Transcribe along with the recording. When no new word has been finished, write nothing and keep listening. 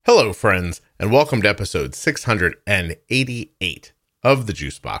Hello, friends, and welcome to episode 688 of the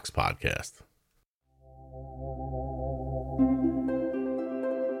Juicebox Podcast.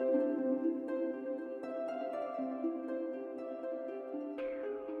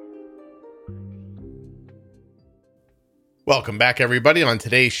 Welcome back, everybody. On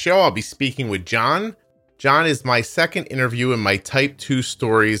today's show, I'll be speaking with John. John is my second interview in my Type 2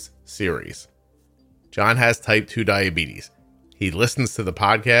 Stories series. John has type 2 diabetes. He listens to the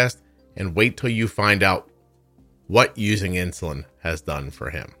podcast, and wait till you find out what using insulin has done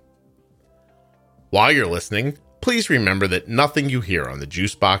for him. While you're listening, please remember that nothing you hear on the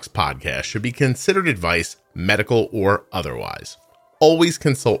Juicebox Podcast should be considered advice, medical or otherwise. Always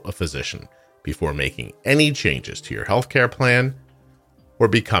consult a physician before making any changes to your healthcare plan or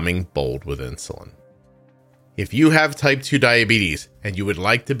becoming bold with insulin. If you have type 2 diabetes and you would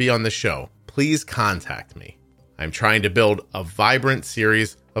like to be on the show, please contact me. I'm trying to build a vibrant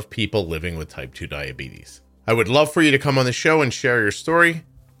series of people living with type 2 diabetes. I would love for you to come on the show and share your story.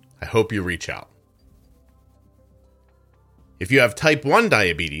 I hope you reach out. If you have type 1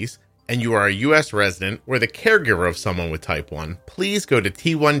 diabetes and you are a U.S. resident or the caregiver of someone with type 1, please go to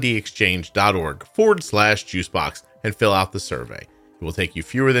t1dexchange.org/juicebox and fill out the survey. It will take you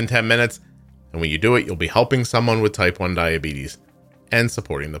fewer than 10 minutes, and when you do it, you'll be helping someone with type 1 diabetes and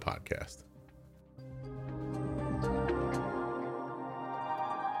supporting the podcast.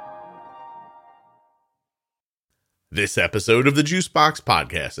 This episode of the Juicebox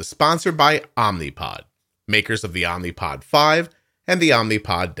Podcast is sponsored by Omnipod, makers of the Omnipod 5 and the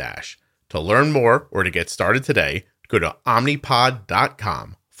Omnipod Dash. To learn more or to get started today, go to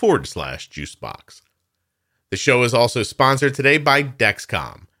omnipod.com/juicebox. The show is also sponsored today by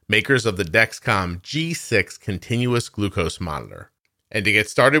Dexcom, makers of the Dexcom G6 continuous glucose monitor. And to get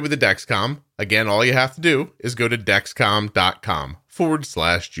started with the Dexcom, again, all you have to do is go to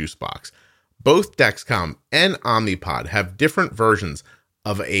dexcom.com/juicebox. Both Dexcom and Omnipod have different versions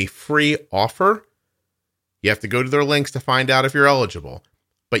of a free offer. You have to go to their links to find out if you're eligible,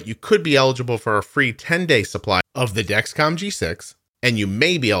 but you could be eligible for a free 10-day supply of the Dexcom G6, and you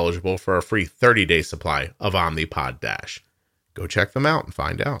may be eligible for a free 30-day supply of Omnipod Dash. Go check them out and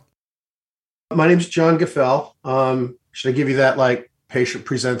find out. My name is John Gaffel. Should I give you that like patient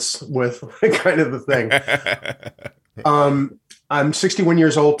presents with kind of the thing? I'm 61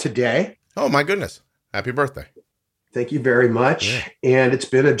 years old today. Oh, my goodness. Happy birthday. Thank you very much. Yeah. And it's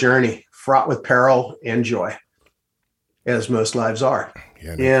been a journey fraught with peril and joy, as most lives are.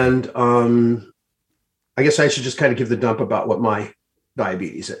 Yeah, and I guess I should just kind of give the dump about what my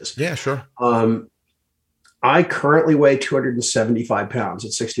diabetes is. Yeah, sure. I currently weigh 275 pounds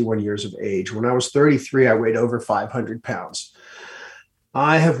at 61 years of age. When I was 33, I weighed over 500 pounds.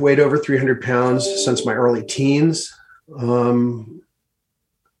 I have weighed over 300 pounds since my early teens.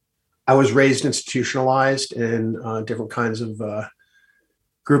 I was raised institutionalized in different kinds of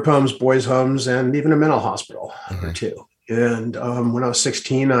group homes, boys' homes, and even a mental hospital or two. And when I was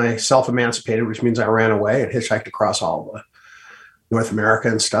 16, I self-emancipated, which means I ran away and hitchhiked across all of North America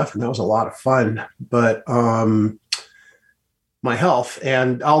and stuff. And that was a lot of fun. But my health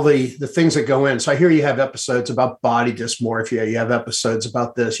and all the things that go in. So I hear you have episodes about body dysmorphia. You have episodes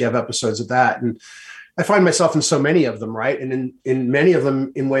about this. You have episodes of that. And I find myself in so many of them, right? And in many of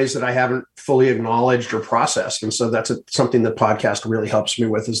them in ways that I haven't fully acknowledged or processed. And so that's something the podcast really helps me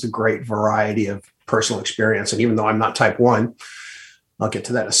with, is the great variety of personal experience. And even though I'm not type 1, I'll get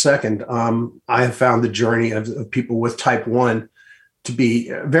to that in a second, I have found the journey of people with type 1 to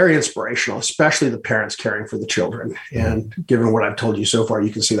be very inspirational, especially the parents caring for the children. And given what I've told you so far,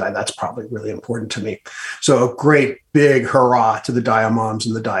 you can see that that's probably really important to me. So a great big hurrah to the Dia moms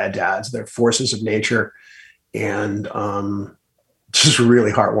and the Dia dads. They're forces of nature, and just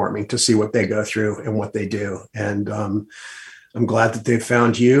really heartwarming to see what they go through and what they do. And I'm glad that they've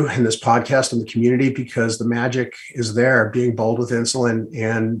found you in this podcast and the community, because the magic is there, being bold with insulin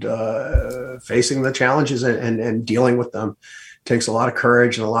and facing the challenges and dealing with them. Takes a lot of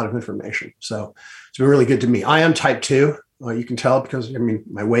courage and a lot of information. So it's been really good to me. I am type 2. You can tell because,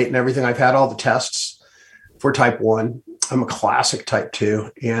 my weight and everything. I've had all the tests for type 1. I'm a classic type 2.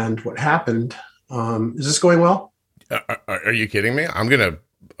 And what happened, is this going well? Are you kidding me? I'm going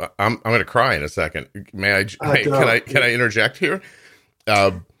to cry in a second. Can I interject here?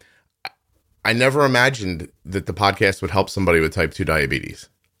 I never imagined that the podcast would help somebody with type 2 diabetes.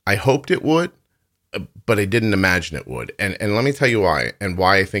 I hoped it would, but I didn't imagine it would. And let me tell you why, and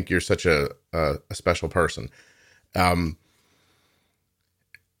why I think you're such a special person.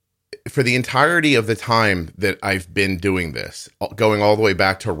 For the entirety of the time that I've been doing this, going all the way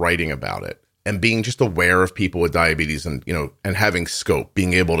back to writing about it, and being just aware of people with diabetes and, and having scope,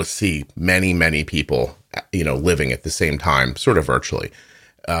 being able to see many, many people, living at the same time, sort of virtually.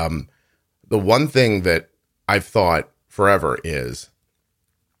 The one thing that I've thought forever is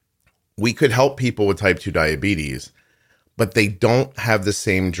we could help people with type 2 diabetes, but they don't have the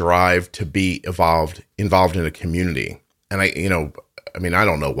same drive to be involved in a community. And I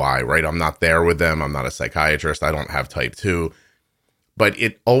don't know why, right? I'm not there with them. I'm not a psychiatrist. I don't have type 2. But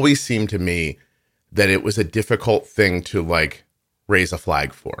it always seemed to me that it was a difficult thing to raise a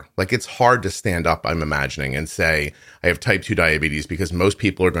flag for. It's hard to stand up, I'm imagining, and say, I have type 2 diabetes, because most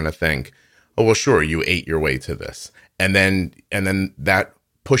people are going to think, oh, well, sure, you ate your way to this. And then that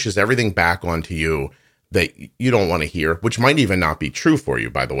pushes everything back onto you that you don't want to hear, which might even not be true for you,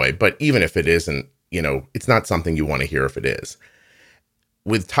 by the way. But even if it isn't, it's not something you want to hear if it is.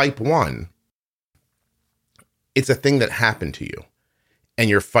 With type 1, it's a thing that happened to you, and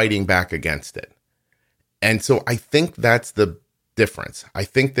you're fighting back against it. And so I think that's the difference. I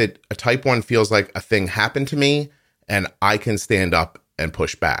think that a type 1 feels like a thing happened to me, and I can stand up and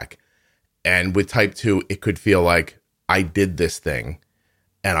push back. And with type 2, it could feel like I did this thing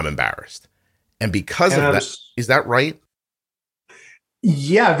and I'm embarrassed. And because of that, is that right?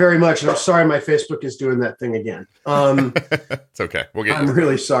 Yeah, very much. And I'm sorry, my Facebook is doing that thing again. It's okay. I'm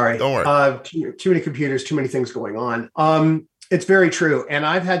really sorry. Don't worry. Too many computers, too many things going on. It's very true. And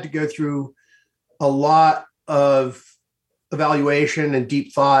I've had to go through a lot of evaluation and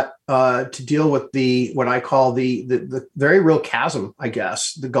deep thought to deal with what I call the very real chasm, I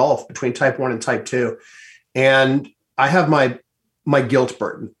guess, the gulf between type 1 and type 2. And I have my guilt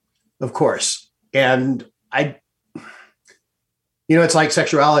burden, of course. And it's like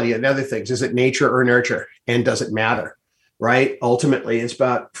sexuality and other things. Is it nature or nurture? And does it matter? Right? Ultimately, it's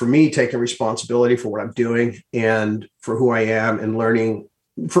about, for me, taking responsibility for what I'm doing and for who I am, and learning.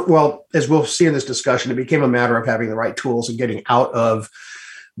 As we'll see in this discussion, it became a matter of having the right tools and getting out of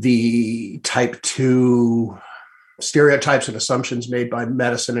the type 2 stereotypes and assumptions made by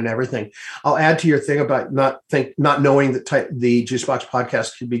medicine and everything. I'll add to your thing about not knowing that the Juicebox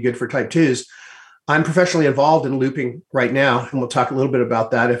podcast could be good for type 2s. I'm professionally involved in looping right now, and we'll talk a little bit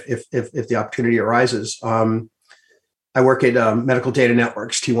about that if the opportunity arises. I work at Medical Data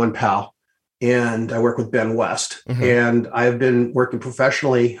Networks, T1PAL, and I work with Ben West. Mm-hmm. And I've been working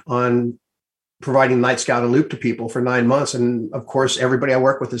professionally on providing Night Scout and Loop to people for 9 months. And of course, everybody I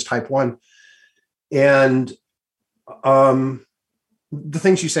work with is type 1. And the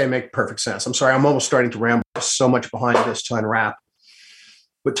things you say make perfect sense. I'm sorry, I'm almost starting to ramble. So much behind this to unwrap.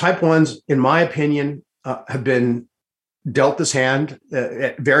 But type 1s, in my opinion, have been dealt this hand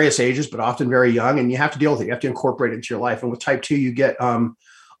at various ages, but often very young, and you have to deal with it. You have to incorporate it into your life. And with type 2, you get a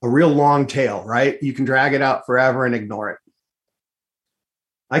real long tail, right? You can drag it out forever and ignore it.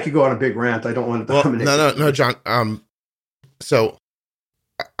 I could go on a big rant. I don't want to dominate. No, John. So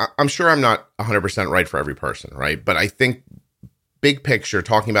I'm sure I'm not 100% right for every person, right? But I think big picture,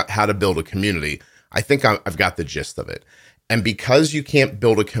 talking about how to build a community, I think I've got the gist of it. And because you can't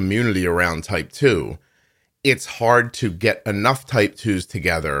build a community around type 2, it's hard to get enough type 2s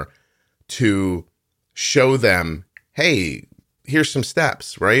together to show them, hey, here's some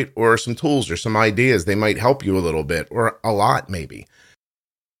steps, right? Or some tools or some ideas. They might help you a little bit, or a lot maybe.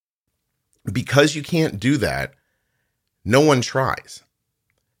 Because you can't do that, no one tries.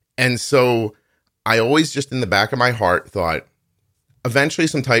 And so I always just in the back of my heart thought, eventually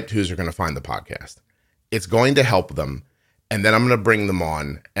some type 2s are going to find the podcast. It's going to help them. And then I'm going to bring them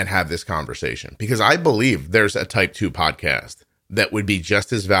on and have this conversation, because I believe there's a type 2 podcast that would be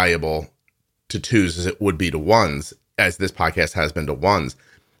just as valuable to 2s as it would be to 1s, as this podcast has been to 1s.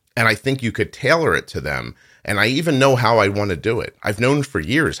 And I think you could tailor it to them. And I even know how I want to do it. I've known for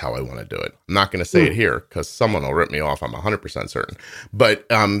years how I want to do it. I'm not going to say it here because someone will rip me off. I'm 100% certain. But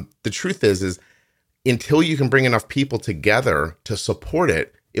the truth is until you can bring enough people together to support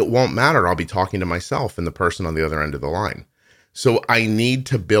it, it won't matter. I'll be talking to myself and the person on the other end of the line. So I need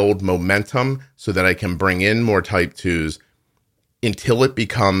to build momentum so that I can bring in more type 2s until it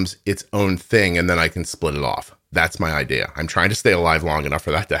becomes its own thing, and then I can split it off. That's my idea. I'm trying to stay alive long enough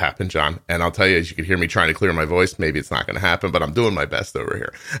for that to happen, John. And I'll tell you, as you can hear me trying to clear my voice, maybe it's not going to happen, but I'm doing my best over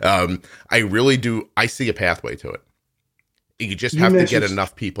here. I really do. I see a pathway to it. You just have to get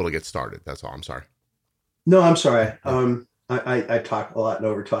enough people to get started. That's all. I'm sorry. No, I'm sorry. I talk a lot and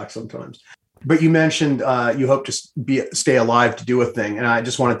overtalk sometimes. But you mentioned you hope to stay alive to do a thing. And I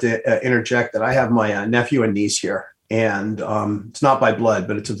just wanted to interject that I have my nephew and niece here. And it's not by blood,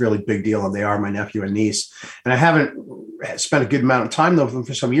 but it's a really big deal. And they are my nephew and niece. And I haven't spent a good amount of time with them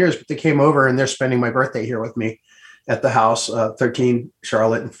for some years, but they came over and they're spending my birthday here with me. at the house, 13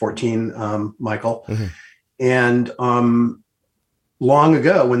 Charlotte and 14 Michael. Mm-hmm. And long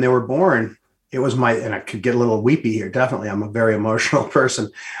ago when they were born, it was and I could get a little weepy here. Definitely. I'm a very emotional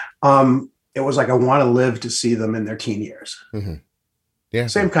person. It was like, I want to live to see them in their teen years. Mm-hmm. Yeah.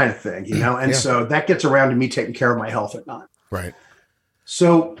 Same kind of thing, you know? And so that gets around to me taking care of my health or not. Right.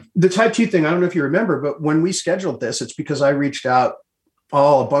 So the type 2 thing, I don't know if you remember, but when we scheduled this, it's because I reached out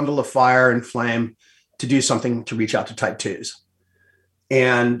a bundle of fire and flame to do something to reach out to type 2s.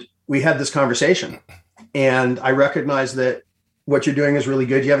 And we had this conversation, and I recognized that what you're doing is really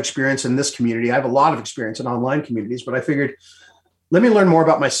good. You have experience in this community. I have a lot of experience in online communities, but I figured, let me learn more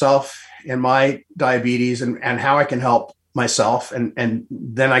about myself and my diabetes and how I can help myself. And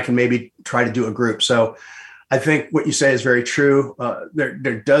then I can maybe try to do a group. So I think what you say is very true.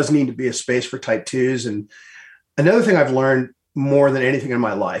 There does need to be a space for type 2s. And another thing I've learned more than anything in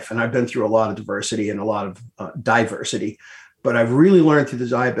my life, and I've been through a lot of diversity and a lot of diversity, but I've really learned through the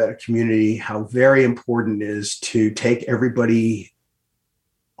diabetic community how very important it is to take everybody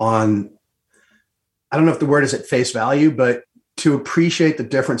on, I don't know if the word is at face value, but to appreciate the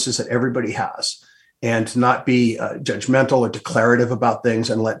differences that everybody has and to not be judgmental or declarative about things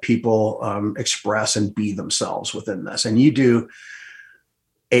and let people express and be themselves within this. And you do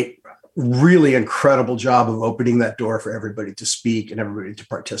a really incredible job of opening that door for everybody to speak and everybody to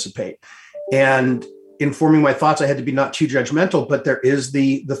participate. And informing my thoughts, I had to be not too judgmental, but there is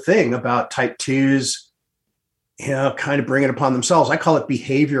the thing about type 2s, you know, kind of bring it upon themselves. I call it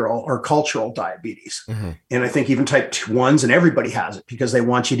behavioral or cultural diabetes. Mm-hmm. And I think even type 1s, and everybody has it because they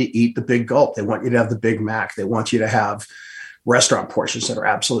want you to eat the big gulp. They want you to have the Big Mac. They want you to have restaurant portions that are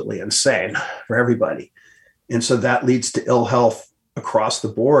absolutely insane for everybody. And so that leads to ill health across the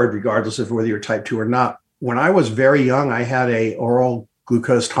board, regardless of whether you're type 2 or not. When I was very young, I had a oral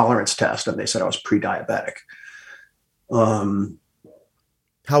glucose tolerance test, and they said I was pre-diabetic. How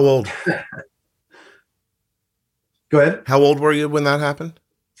old? Go ahead. How old were you when that happened?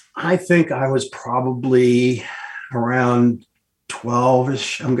 I think I was probably around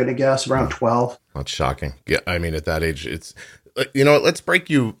 12-ish. I'm going to guess around 12. That's shocking. Yeah. I mean, at that age, it's, you know, let's break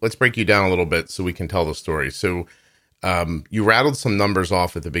you down a little bit so we can tell the story. So, you rattled some numbers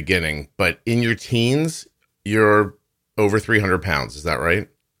off at the beginning, but in your teens, you're over 300 pounds. Is that right?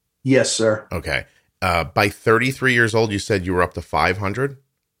 Yes, sir. Okay. By 33 years old, you said you were up to 500?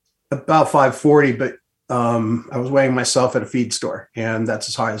 About 540, but I was weighing myself at a feed store, and that's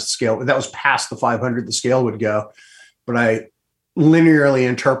as high as the scale. That was past the 500 the scale would go, but I linearly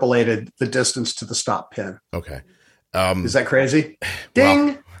interpolated the distance to the stop pin. Okay. Is that crazy? Ding!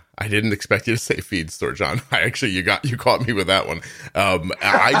 Well, I didn't expect you to say feed store, John. You caught me with that one.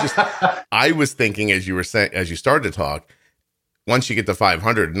 I was thinking as you started to talk, once you get to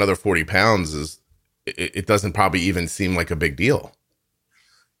 500, another 40 pounds it doesn't probably even seem like a big deal.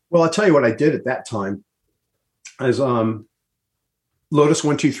 Well, I'll tell you what I did at that time is Lotus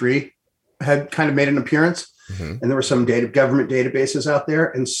 123 had kind of made an appearance, mm-hmm. and there were some government databases out there.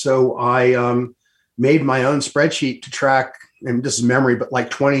 And so I made my own spreadsheet to track, and this is memory, but like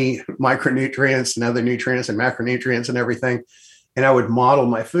 20 micronutrients and other nutrients and macronutrients and everything. And I would model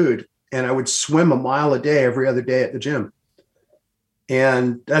my food, and I would swim a mile a day every other day at the gym.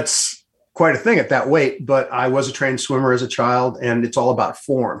 And that's quite a thing at that weight, but I was a trained swimmer as a child, and it's all about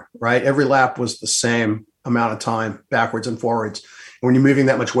form, right? Every lap was the same amount of time backwards and forwards. And when you're moving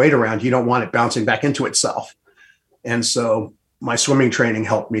that much weight around, you don't want it bouncing back into itself. And so my swimming training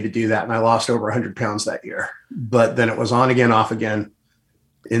helped me to do that. And I lost over 100 pounds that year, but then it was on again, off again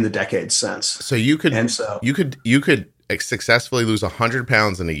in the decades since. So you could successfully lose 100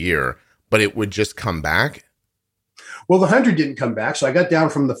 pounds in a year, but it would just come back. Well, the 100 didn't come back. So I got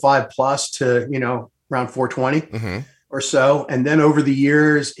down from the 5+ to, around 420 mm-hmm. or so. And then over the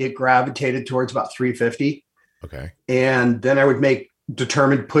years, it gravitated towards about 350. Okay. And then I would make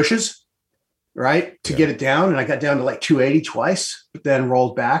determined pushes, right, to get it down. And I got down to like 280 twice, but then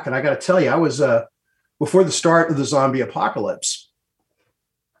rolled back. And I got to tell you, I was before the start of the zombie apocalypse,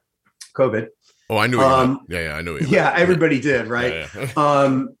 COVID. Oh, I knew what you meant. Yeah, I knew what you meant. Yeah, everybody did, right?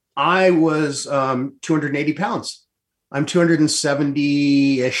 Yeah. I was 280 pounds. I'm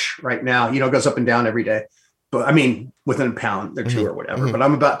 270-ish right now. It goes up and down every day. But I mean, within a pound or two mm-hmm. or whatever. Mm-hmm. But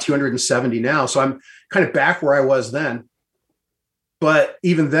I'm about 270 now. So I'm kind of back where I was then. But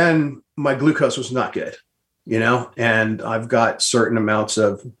even then, my glucose was not good, and I've got certain amounts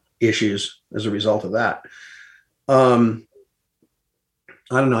of issues as a result of that. I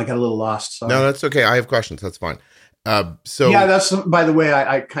don't know. I got a little lost. Sorry. No, that's okay. I have questions. That's fine. That's, by the way,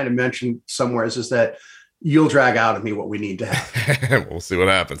 I kind of mentioned somewhere is that you'll drag out of me what we need to have. We'll see what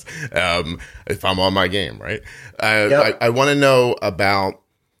happens. If I'm on my game, right? Yep. I want to know about.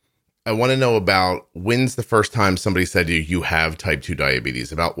 I want to know about when's the first time somebody said to you, you have type 2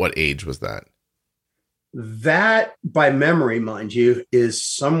 diabetes? About what age was that? That, by memory, mind you, is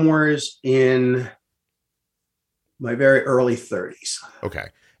somewheres in my very early 30s. Okay.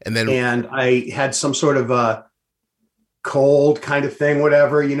 And I had some sort of a cold kind of thing,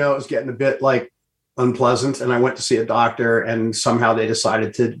 whatever, it was getting a bit like unpleasant. And I went to see a doctor, and somehow they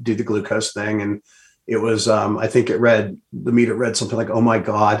decided to do the glucose thing. And it was, I think the meter read something like, oh my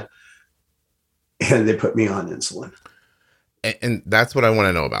God. And they put me on insulin. And that's what I want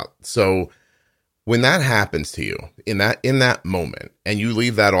to know about. So when that happens to you in that moment, and you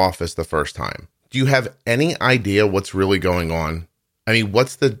leave that office the first time, do you have any idea what's really going on? I mean,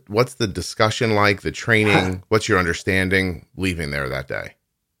 what's the discussion like, the training? What's your understanding leaving there that day?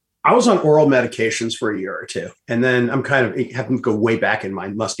 I was on oral medications for a year or two. And then I'm kind of having to go way back in my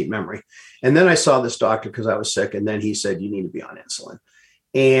musty memory. And then I saw this doctor because I was sick. And then he said, you need to be on insulin.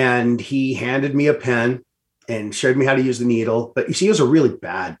 And he handed me a pen and showed me how to use the needle. But you see, he was a really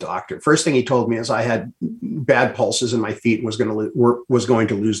bad doctor. First thing he told me is I had bad pulses in my feet and was going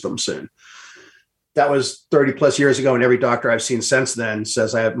to lose them soon. That was 30 plus years ago. And every doctor I've seen since then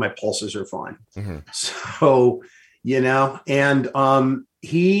says my pulses are fine. Mm-hmm. So, and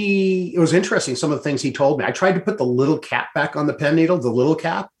it was interesting. Some of the things he told me, I tried to put the little cap back on the pen needle, the little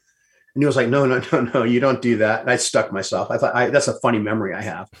cap. And he was like, no, you don't do that. And I stuck myself. I thought that's a funny memory I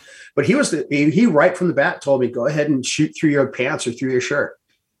have. But he right from the bat told me, go ahead and shoot through your pants or through your shirt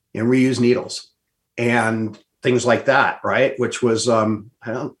and reuse needles and things like that. Right. Which was, I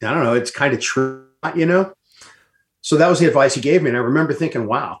don't know. It's kind of true, So that was the advice he gave me. And I remember thinking,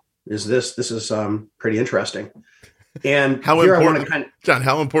 wow, this is pretty interesting. And how important, John,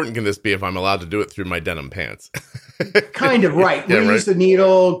 how important can this be if I'm allowed to do it through my denim pants? Kind of, right. Yeah, Reuse the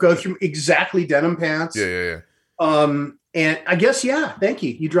needle, go through exactly denim pants. Yeah. And I guess, thank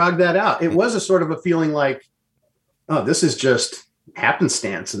you. You dragged that out. It was a sort of a feeling like, oh, this is just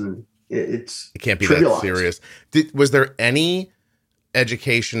happenstance, and it can't be that serious. Was there any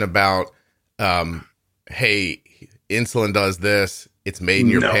education about, hey, insulin does this, it's made in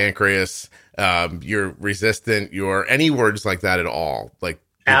your pancreas, you're resistant, any words like that at all? Like,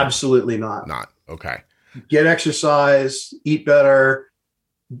 absolutely not. Not. Okay. Get exercise, eat better,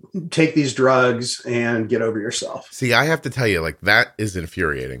 take these drugs, and get over yourself. See, I have to tell you, like, that is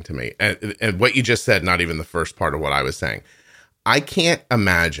infuriating to me. And what you just said, not even the first part of what I was saying. I can't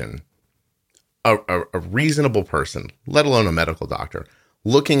imagine a reasonable person, let alone a medical doctor,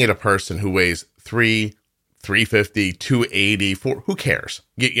 looking at a person who weighs 350, 280, who cares?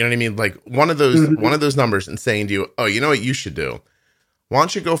 You know what I mean? Like one of those numbers, and saying to you, oh, you know what you should do? Why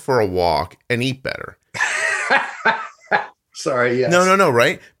don't you go for a walk and eat better? Sorry, yes. No,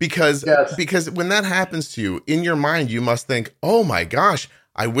 right? Because when that happens to you, in your mind, you must think, oh my gosh,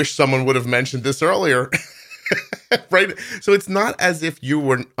 I wish someone would have mentioned this earlier. Right? So it's not as if you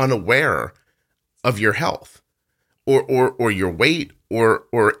were unaware of your health or your weight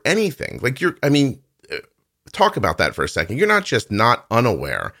or anything. Like talk about that for a second. You're not just not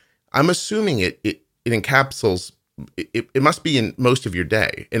unaware. I'm assuming it encapsulates, it must be in most of your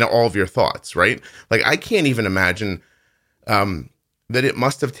day, in all of your thoughts, right? Like I can't even imagine that it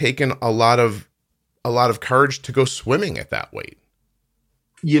must have taken a lot of courage to go swimming at that weight.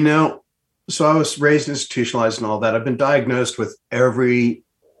 So I was raised institutionalized and all that. I've been diagnosed with every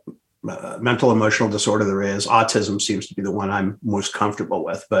mental emotional disorder there is. Autism seems to be the one I'm most comfortable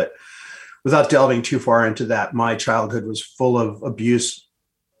with, but without delving too far into that, my childhood was full of abuse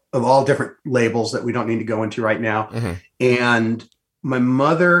of all different labels that we don't need to go into right now. Mm-hmm. And my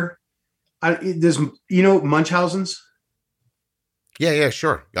mother, there's, Munchausen's. Yeah,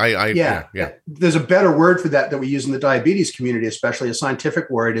 sure. Yeah. There's a better word for that we use in the diabetes community, especially a scientific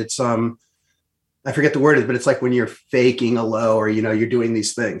word. It's, I forget the word, but it's like when you're faking a low or, you're doing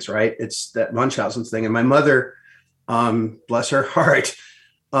these things, right? It's that Munchausen's thing. And my mother, bless her heart,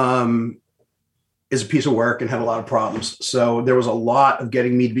 is a piece of work and had a lot of problems. So there was a lot of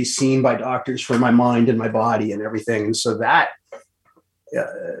getting me to be seen by doctors for my mind and my body and everything. And so that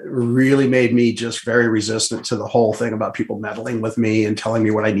really made me just very resistant to the whole thing about people meddling with me and telling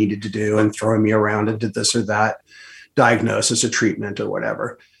me what I needed to do and throwing me around and did this or that diagnosis or treatment or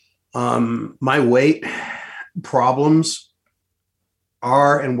whatever. My weight problems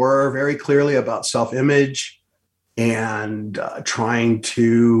are and were very clearly about self-image and trying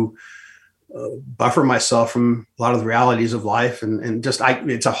to buffer myself from a lot of the realities of life. And just,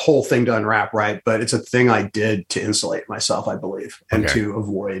 it's a whole thing to unwrap, right? But it's a thing I did to insulate myself, I believe, and to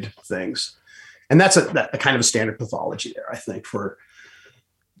avoid things. And that's a kind of a standard pathology there, I think, for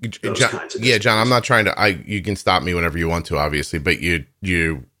those John, kinds of John, I'm not trying to, you can stop me whenever you want to, obviously, but you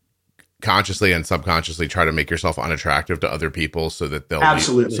consciously and subconsciously try to make yourself unattractive to other people so that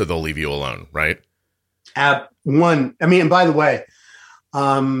they'll leave you alone, right? And by the way,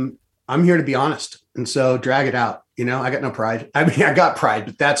 I'm here to be honest. And so drag it out. I got no pride. I mean, I got pride,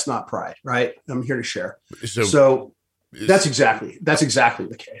 but that's not pride, right? I'm here to share. So that's exactly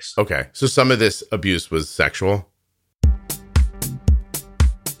the case. Okay. So some of this abuse was sexual.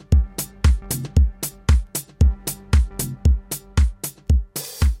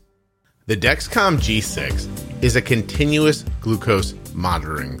 The Dexcom G6 is a continuous glucose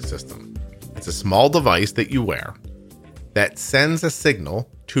monitoring system. It's a small device that you wear that sends a signal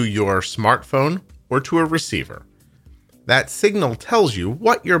to your smartphone or to a receiver. That signal tells you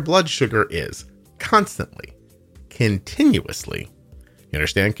what your blood sugar is constantly, continuously. You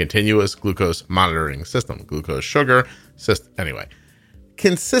understand? Continuous glucose monitoring system. Glucose, sugar, anyway.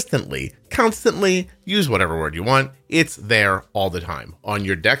 Consistently, constantly, use whatever word you want. It's there all the time on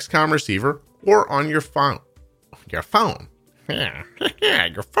your Dexcom receiver or on your phone. Your phone.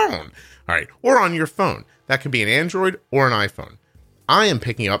 Your phone. All right. Or on your phone. That could be an Android or an iPhone. I am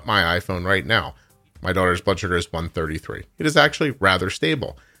picking up my iPhone right now. My daughter's blood sugar is 133. It is actually rather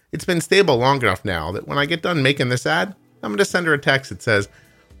stable. It's been stable long enough now that when I get done making this ad, I'm going to send her a text that says,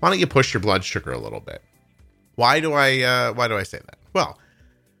 why don't you push your blood sugar a little bit? Why do I say that? Well,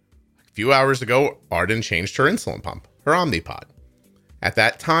 a few hours ago, Arden changed her insulin pump, her Omnipod. At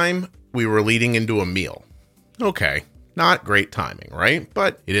that time, we were leading into a meal. Okay, not great timing, right?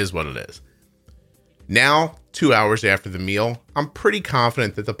 But it is what it is. Now, 2 hours after the meal, I'm pretty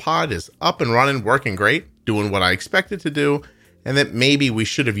confident that the pod is up and running, working great, doing what I expect it to do, and that maybe we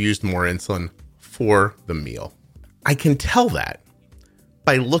should have used more insulin for the meal. I can tell that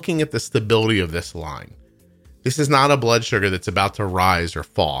by looking at the stability of this line. This is not a blood sugar that's about to rise or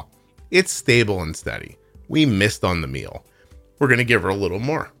fall. It's stable and steady. We missed on the meal. We're going to give her a little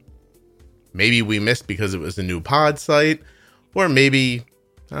more. Maybe we missed because it was a new pod site, or maybe,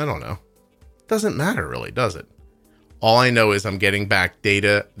 I don't know. Doesn't matter really, does it? All I know is I'm getting back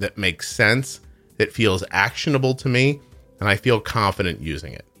data that makes sense, that feels actionable to me, and I feel confident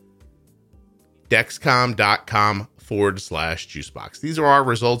using it. Dexcom.com/juicebox. These are our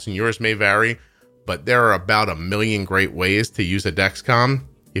results and yours may vary, but there are about 1 million great ways to use a Dexcom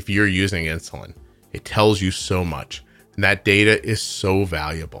if you're using insulin. It tells you so much, and that data is so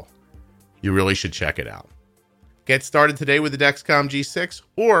valuable. You really should check it out. Get started today with the Dexcom G6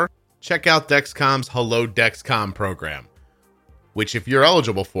 or check out Dexcom's Hello Dexcom program, which if you're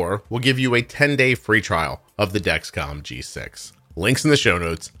eligible for, will give you a 10-day free trial of the Dexcom G6. Links in the show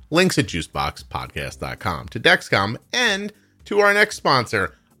notes, links at juiceboxpodcast.com, to Dexcom, and to our next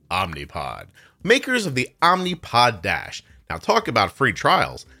sponsor, Omnipod, makers of the Omnipod Dash. Now talk about free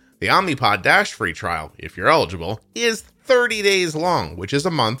trials. The Omnipod Dash free trial, if you're eligible, is 30 days long, which is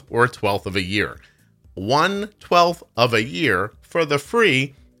a month or a 12th of a year. 1/12 of a year for the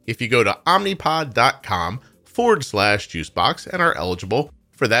free if you go to omnipod.com/juicebox and are eligible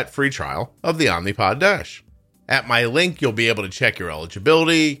for that free trial of the Omnipod Dash. At my link, you'll be able to check your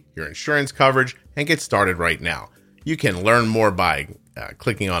eligibility, your insurance coverage, and get started right now. You can learn more by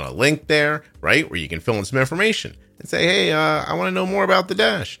clicking on a link there, right, where you can fill in some information and say, hey, I want to know more about the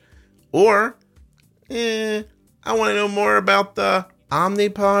Dash. Or, I want to know more about the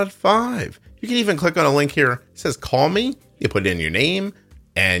Omnipod 5. You can even click on a link here. It says, call me. You put in your name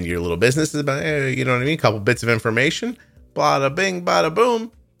and your little business is about, you know what I mean? A couple bits of information. Bada bing, bada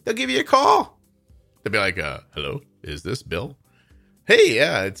boom. They'll give you a call. They'll be like, hello, is this Bill? Hey,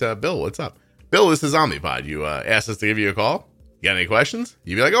 yeah, it's Bill. What's up? Bill, this is Omnipod. You asked us to give you a call. You got any questions?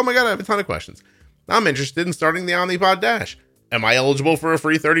 You'd be like, oh my God, I have a ton of questions. I'm interested in starting the Omnipod Dash. Am I eligible for a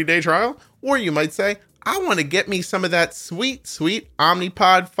free 30-day trial? Or you might say, I want to get me some of that sweet, sweet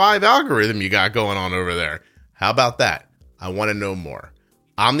Omnipod 5 algorithm you got going on over there. How about that? I want to know more.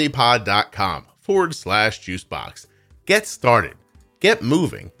 Omnipod.com/juicebox. Get started. Get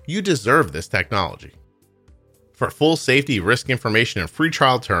moving. You deserve this technology. For full safety, risk information, and free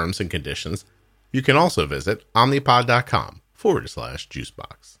trial terms and conditions, you can also visit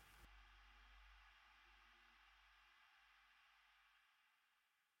omnipod.com/juicebox.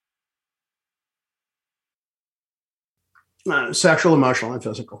 Sexual, emotional, and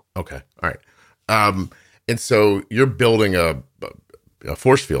physical. Okay. All right. And so you're building a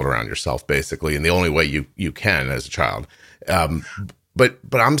force field around yourself, basically, in the only way you can as a child. But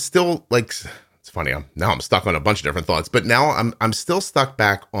I'm still like, it's funny. I'm stuck on a bunch of different thoughts, but now I'm still stuck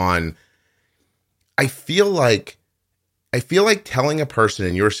back on. I feel like telling a person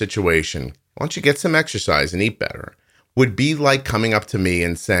in your situation, Why don't you get some exercise and eat better? Would be like coming up to me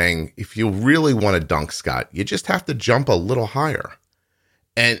and saying, if you really want to dunk Scott, you just have to jump a little higher.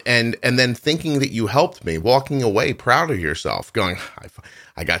 And then thinking that you helped me, walking away proud of yourself, going,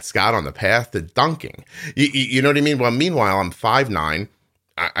 I got Scott on the path to dunking. You know what I mean? Well, meanwhile, I'm 5'9".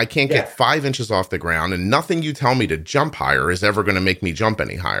 I can't get 5 inches off the ground, and nothing you tell me to jump higher is ever going to make me jump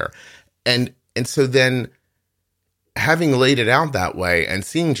any higher. And so then having laid it out that way and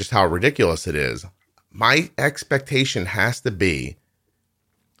seeing just how ridiculous it is, my expectation has to be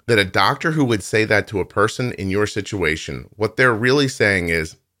that a doctor who would say that to a person in your situation, what they're really saying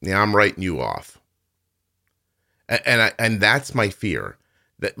is, yeah, I'm writing you off. And that's my fear.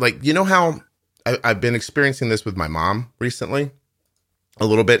 That, like, you know how I've been experiencing this with my mom recently? A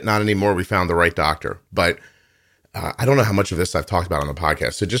little bit, not anymore. We found the right doctor. But I don't know how much of this I've talked about on the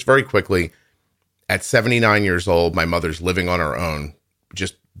podcast. So just very quickly, at 79 years old, my mother's living on her own,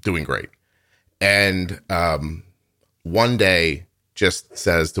 just doing great. And one day just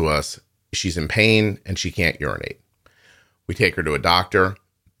says to us, she's in pain and she can't urinate. We take her to a doctor.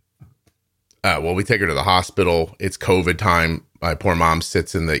 We take her to the hospital. It's COVID time. My poor mom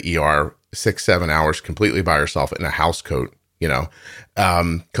sits in the ER 6-7 hours completely by herself in a house coat, you know,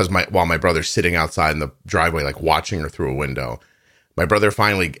 because while my brother's sitting outside in the driveway, like watching her through a window. My brother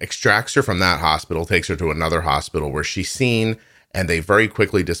finally extracts her from that hospital, takes her to another hospital where she's seen, and they very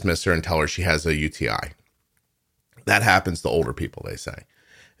quickly dismiss her and tell her she has a UTI. That happens to older people, they say.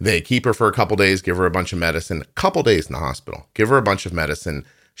 They keep her for a couple days, give her a bunch of medicine, a couple days in the hospital, give her a bunch of medicine.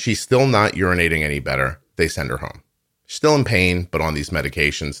 She's still not urinating any better. They send her home. Still in pain, but on these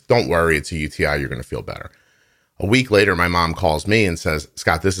medications. Don't worry, it's a UTI. You're going to feel better. A week later, my mom calls me and says,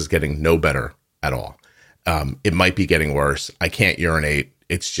 Scott, this is getting no better at all. It might be getting worse. I can't urinate.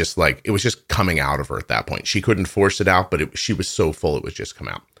 It's just like, it was just coming out of her at that point. She couldn't force it out, but she was so full, it was just come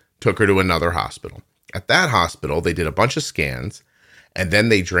out. Took her to another hospital. At that hospital, they did a bunch of scans, and then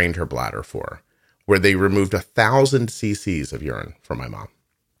they drained her bladder for her, where they removed 1,000 cc's of urine from my mom.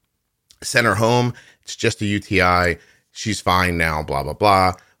 Sent her home. It's just a UTI. She's fine now, blah, blah,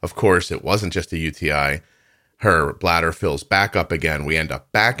 blah. Of course, it wasn't just a UTI. Her bladder fills back up again. We end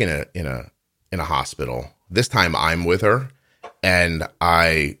up back in a hospital. This time I'm with her, and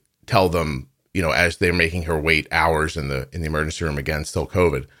I tell them, you know, as they're making her wait hours in the emergency room again, still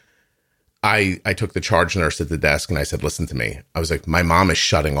COVID, I took the charge nurse at the desk and I said, listen to me. I was like, my mom is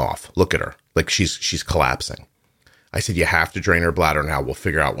shutting off. Look at her. Like she's collapsing. I said, you have to drain her bladder now. We'll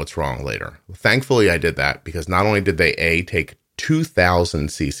figure out what's wrong later. Thankfully, I did that because not only did they take 2,000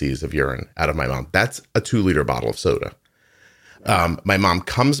 cc's of urine out of my mom. That's a 2-liter bottle of soda. My mom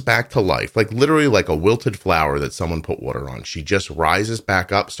comes back to life, like literally like a wilted flower that someone put water on. She just rises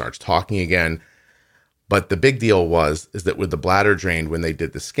back up, starts talking again. But the big deal is that with the bladder drained, when they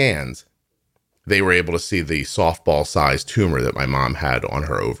did the scans, they were able to see the softball-sized tumor that my mom had on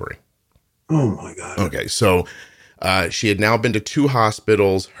her ovary. Oh, my God. Okay, so she had now been to 2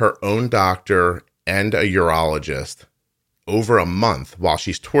 hospitals, her own doctor, and a urologist over a month while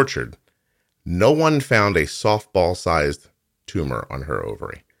she's tortured. No one found a softball-sized tumor on her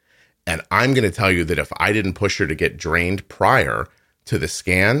ovary. And I'm going to tell you that if I didn't push her to get drained prior to the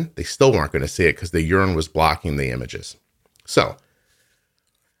scan, they still weren't going to see it because the urine was blocking the images. So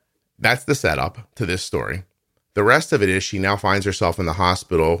that's the setup to this story. The rest of it is she now finds herself in the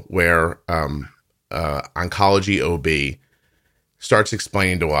hospital where oncology OB starts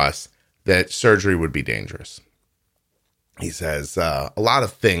explaining to us that surgery would be dangerous. He says a lot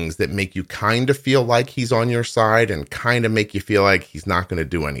of things that make you kind of feel like he's on your side and kind of make you feel like he's not going to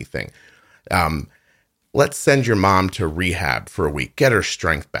do anything. Let's send your mom to rehab for a week, get her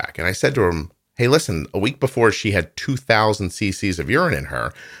strength back. And I said to him, hey, listen, a week before she had 2,000 cc's of urine in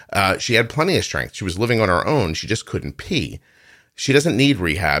her, she had plenty of strength. She was living on her own. She just couldn't pee. She doesn't need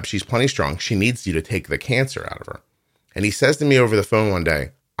rehab. She's plenty strong. She needs you to take the cancer out of her. And he says to me over the phone one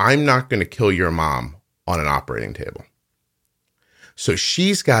day, I'm not going to kill your mom on an operating table. So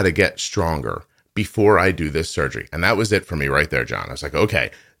she's got to get stronger before I do this surgery. And that was it for me right there, John. I was like,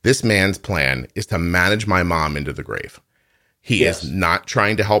 okay, this man's plan is to manage my mom into the grave. He is not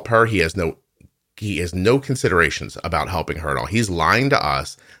trying to help her. He has no considerations about helping her at all. He's lying to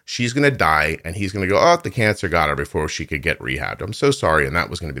us. She's going to die, and he's going to go, oh, the cancer got her before she could get rehabbed. I'm so sorry, and that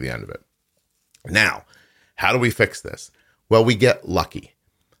was going to be the end of it. Now, how do we fix this? Well, we get lucky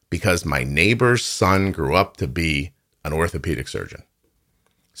because my neighbor's son grew up to be an orthopedic surgeon.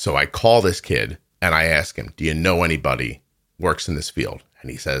 So I call this kid, and I ask him, do you know anybody works in this field?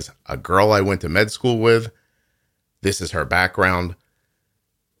 And he says, a girl I went to med school with, this is her background.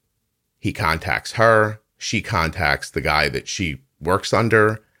 He contacts her. She contacts the guy that she works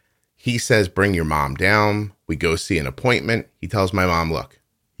under. He says, bring your mom down. We go see an appointment. He tells my mom, look,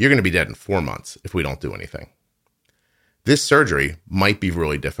 you're going to be dead in 4 months if we don't do anything. This surgery might be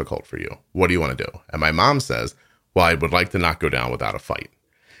really difficult for you. What do you want to do? And my mom says, well, I would like to not go down without a fight.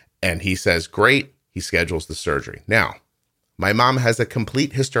 And he says, great. He schedules the surgery. Now, my mom has a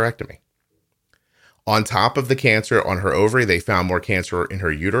complete hysterectomy. On top of the cancer on her ovary, they found more cancer in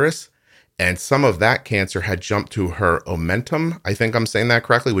her uterus. And some of that cancer had jumped to her omentum. I think I'm saying that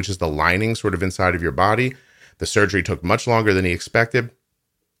correctly, which is the lining sort of inside of your body. The surgery took much longer than he expected.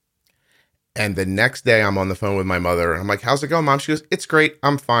 And the next day I'm on the phone with my mother and I'm like, how's it going, Mom? She goes, it's great.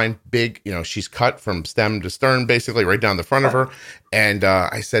 I'm fine. Big, she's cut from stem to stern, basically right down the front of her. And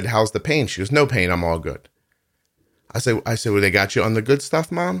I said, how's the pain? She goes, no pain. I'm all good. I said, well, they got you on the good stuff,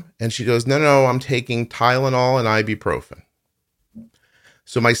 Mom? And she goes, no, I'm taking Tylenol and ibuprofen.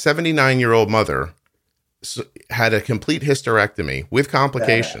 So my 79-year-old mother had a complete hysterectomy with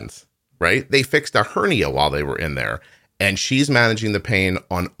complications, right? They fixed a hernia while they were in there. And she's managing the pain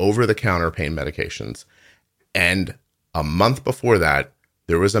on over-the-counter pain medications. And a month before that,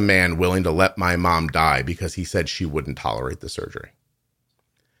 there was a man willing to let my mom die because he said she wouldn't tolerate the surgery.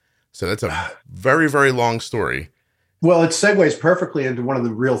 So that's a very, very long story. Well, it segues perfectly into one of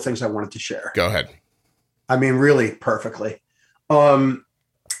the real things I wanted to share. Go ahead. I mean, really perfectly.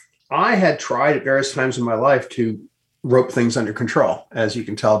 I had tried at various times in my life to rope things under control, as you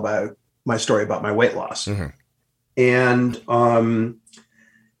can tell by my story about my weight loss. Mm-hmm. And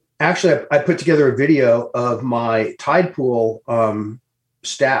actually, I put together a video of my tide pool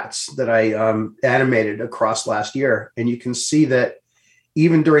stats that I animated across last year. And you can see that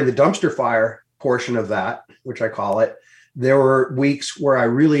even during the dumpster fire portion of that, which I call it, there were weeks where I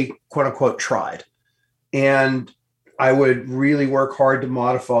really, quote unquote, tried. And I would really work hard to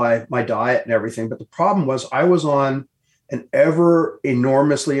modify my diet and everything. But the problem was I was on an ever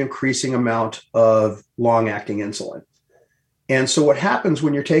enormously increasing amount of long-acting insulin. And so what happens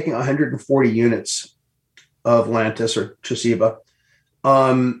when you're taking 140 units of Lantus or Tresiba,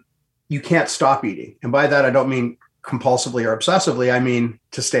 you can't stop eating. And by that, I don't mean compulsively or obsessively. I mean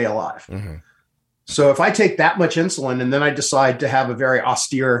to stay alive. Mm-hmm. So if I take that much insulin and then I decide to have a very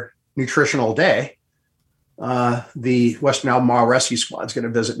austere nutritional day, the Western Albemarle Rescue Squad is going to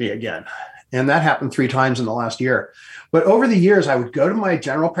visit me again. And that happened 3 times in the last year. But over the years, I would go to my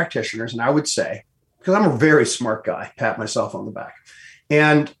general practitioners and I would say, because I'm a very smart guy, pat myself on the back.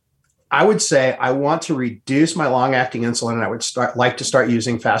 And I would say, I want to reduce my long-acting insulin and I would like to start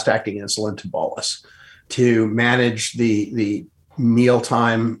using fast-acting insulin to bolus to manage the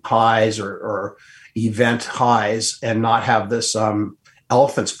mealtime highs or event highs and not have this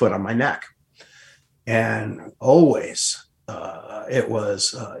elephant's foot on my neck. And always it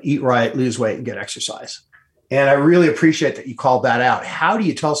was eat right, lose weight, and get exercise. And I really appreciate that you called that out. How do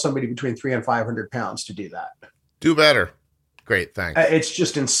you tell somebody between 300 and 500 pounds to do that? Do better. Great, thanks. It's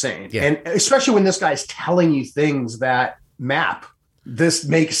just insane. Yeah. And especially when this guy's telling you things that map. This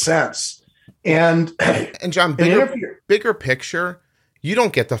makes sense. And John, bigger picture, you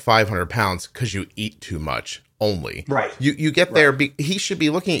don't get to 500 pounds because you eat too much only. Right. You get there. He should be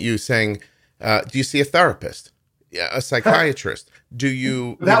looking at you saying, do you see a therapist? Yeah, a psychiatrist? Do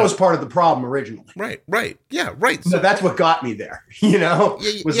you? That was part of the problem originally. Right. Yeah, right. So that's what got me there.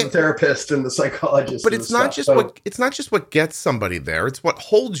 Was the therapist and the psychologist. But it's not just what gets somebody there; it's what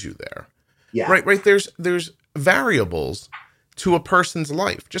holds you there. Yeah. Right. There's variables to a person's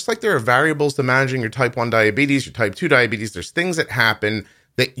life, just like there are variables to managing your type 1 diabetes, your type 2 diabetes. There's things that happen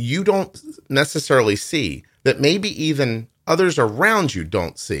that you don't necessarily see, that maybe even others around you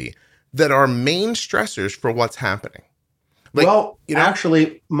don't see, that are main stressors for what's happening.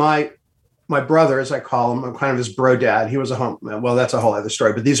 Actually, my brother, as I call him, I'm kind of his bro dad. He was a home. Well, that's a whole other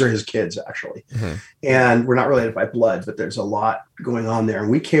story, but these are his kids actually. Mm-hmm. And we're not related by blood, but there's a lot going on there.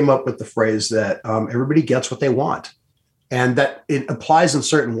 And we came up with the phrase that everybody gets what they want, and that it applies in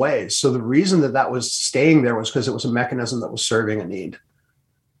certain ways. So the reason that was staying there was because it was a mechanism that was serving a need.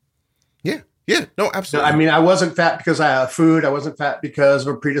 Yeah, no, absolutely. I mean, I wasn't fat because I have food. I wasn't fat because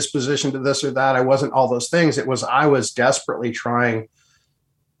of a predisposition to this or that. I wasn't all those things. I was desperately trying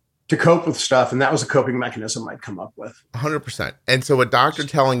to cope with stuff. And that was a coping mechanism I'd come up with. 100%. And so a doctor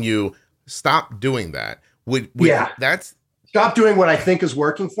telling you, stop doing that. That's stop doing what I think is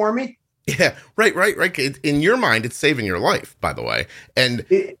working for me. Yeah, right. In your mind, it's saving your life, by the way. And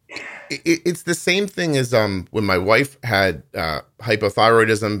it's the same thing as when my wife had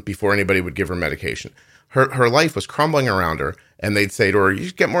hypothyroidism before anybody would give her medication. Her life was crumbling around her, and they'd say to her, you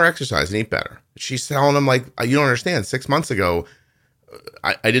should get more exercise and eat better. She's telling them, like, you don't understand. 6 months ago,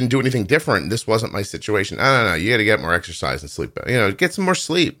 I didn't do anything different. This wasn't my situation. No. You got to get more exercise and sleep. Get some more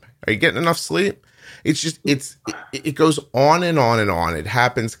sleep. Are you getting enough sleep? It's just, it goes on and on and on. It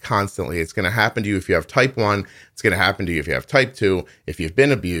happens constantly. It's going to happen to you if you have type 1. It's going to happen to you if you have type 2, if you've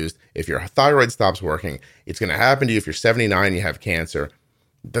been abused, if your thyroid stops working. It's going to happen to you if you're 79 and you have cancer.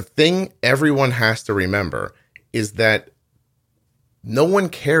 The thing everyone has to remember is that no one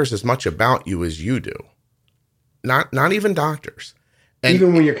cares as much about you as you do. Not even doctors. And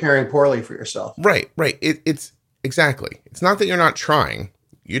even when you're caring poorly for yourself. Right. It's exactly. It's not that you're not trying.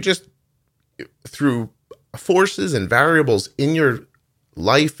 You just, through forces and variables in your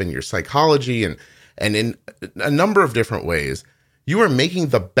life and your psychology and in a number of different ways, you are making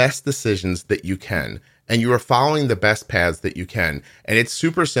the best decisions that you can, and you are following the best paths that you can. And it's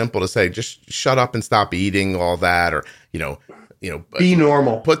super simple to say, just shut up and stop eating all that, or, be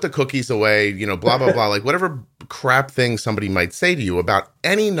normal, put the cookies away, blah, blah, blah, like whatever crap thing somebody might say to you about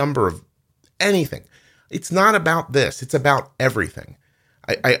any number of anything. It's not about this. It's about everything.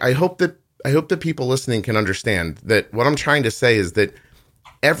 I hope that people listening can understand that what I'm trying to say is that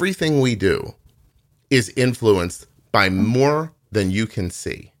everything we do is influenced by more than you can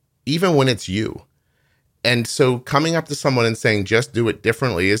see, even when it's you. And so coming up to someone and saying, just do it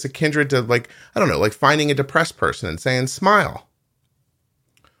differently, is a kindred to, like finding a depressed person and saying, smile.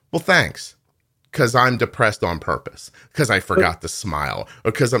 Well, thanks. Because I'm depressed on purpose, because I forgot to smile,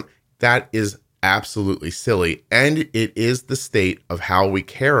 or because that is absolutely silly. And it is the state of how we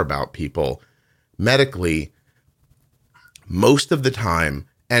care about people medically most of the time,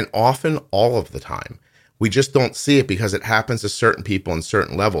 and often all of the time. We just don't see it because it happens to certain people in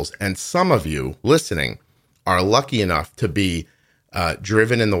certain levels. And some of you listening are lucky enough to be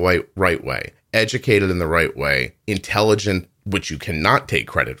driven in the right way, educated in the right way, intelligent, which you cannot take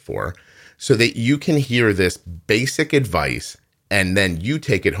credit for, so that you can hear this basic advice and then you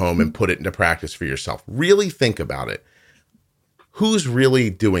take it home and put it into practice for yourself. Really think about it. Who's really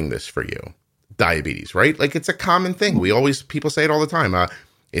doing this for you? Diabetes, right? Like, it's a common thing. People say it all the time.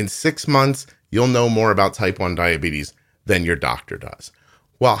 In 6 months, you'll know more about type 1 diabetes than your doctor does.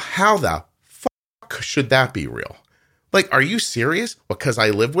 Well, how the fuck should that be real? Like, are you serious? Because I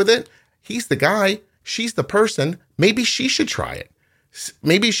live with it? He's the guy. She's the person. Maybe she should try it.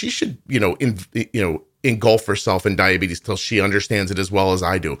 Maybe she should, engulf herself in diabetes till she understands it as well as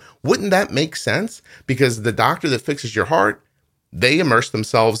I do. Wouldn't that make sense? Because the doctor that fixes your heart, they immerse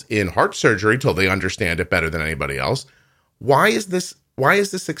themselves in heart surgery till they understand it better than anybody else. Why is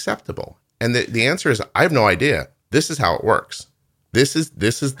this acceptable? And the answer is, I have no idea. This is how it works. This is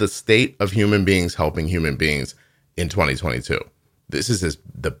the state of human beings helping human beings in 2022. This is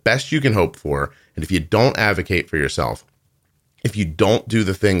the best you can hope for. And if you don't advocate for yourself, if you don't do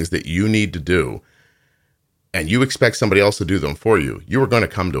the things that you need to do, and you expect somebody else to do them for you, you are going to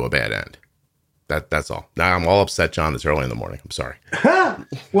come to a bad end. That's all. Now I'm all upset, John. It's early in the morning. I'm sorry.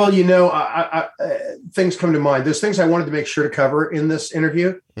 Well, I things come to mind. There's things I wanted to make sure to cover in this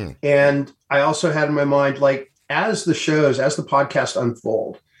interview. And I also had in my mind, like, as the podcast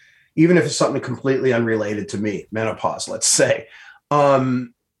unfold, even if it's something completely unrelated to me, menopause, let's say,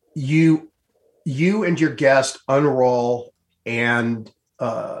 you and your guest unroll and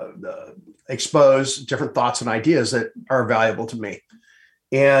expose different thoughts and ideas that are valuable to me.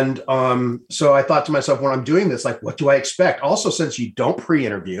 And so I thought to myself, when I'm doing this, like, what do I expect? Also, since you don't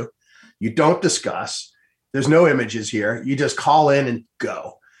pre-interview, you don't discuss, there's no images here, you just call in and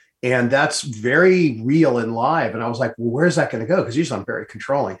go. And that's very real and live. And I was like, well, where's that going to go? Because usually I'm very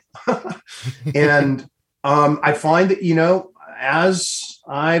controlling. And I find that, as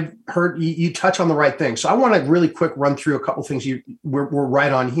I've heard, you touch on the right thing. So I want to really quick run through a couple of things we're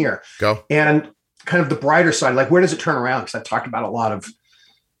right on here. Go. And kind of the brighter side, like, where does it turn around? Because I've talked about a lot of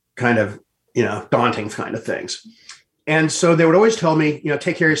kind of, daunting kind of things. And so they would always tell me,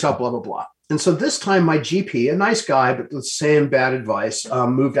 take care of yourself, blah, blah, blah. And so this time my GP, a nice guy, but the same bad advice,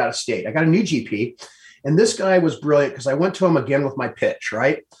 moved out of state. I got a new GP, and this guy was brilliant because I went to him again with my pitch,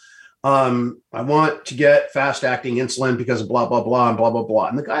 right? I want to get fast acting insulin because of blah, blah, blah, and blah, blah, blah.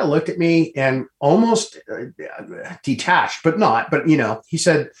 And the guy looked at me and almost detached, but not, but he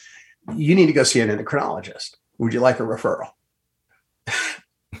said, you need to go see an endocrinologist. Would you like a referral?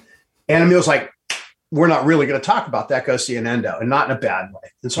 And Emil was like, we're not really going to talk about that. Go see an endo, and not in a bad way.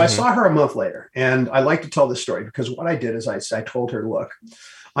 And so I saw her a month later, and I like to tell this story because what I did is I told her, look,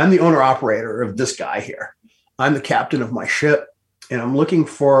 I'm the owner operator of this guy here. I'm the captain of my ship, and I'm looking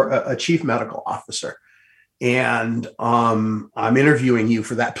for a chief medical officer. And I'm interviewing you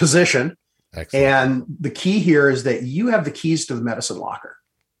for that position. Excellent. And the key here is that you have the keys to the medicine locker.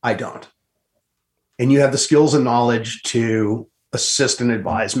 I don't. And you have the skills and knowledge to assist and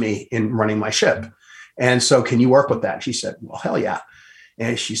advise me in running my ship. And so, can you work with that? She said, well, hell yeah.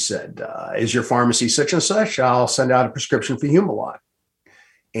 And she said, is your pharmacy such and such? I'll send out a prescription for Humalog.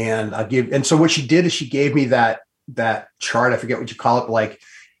 And so what she did is she gave me that chart. I forget what you call it, like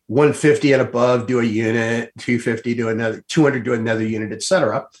 150 and above, do a unit, 250, do another, 200, do another unit, et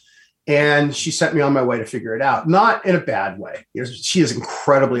cetera. And she sent me on my way to figure it out, not in a bad way. She is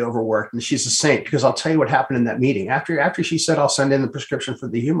incredibly overworked, and she's a saint, because I'll tell you what happened in that meeting. After she said, I'll send in the prescription for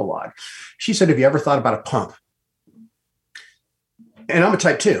the Humalog, she said, have you ever thought about a pump? And I'm a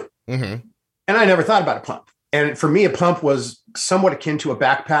type 2. Mm-hmm. And I never thought about a pump. And for me, a pump was somewhat akin to a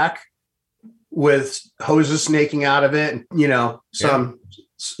backpack with hoses snaking out of it, and, some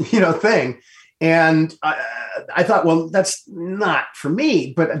thing. And I thought, well, that's not for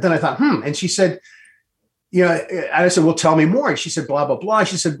me. But then I thought, and she said, and I said, well, tell me more. And she said, blah, blah, blah.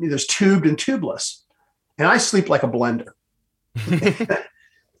 She said, there's tubed and tubeless. And I sleep like a blender.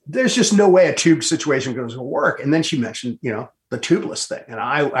 There's just no way a tube situation goes to work. And then she mentioned, the tubeless thing. And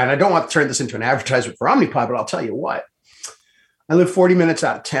I don't want to turn this into an advertisement for Omnipod, but I'll tell you what. I live 40 minutes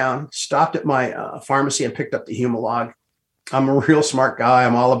out of town, stopped at my pharmacy and picked up the Humalog. I'm a real smart guy.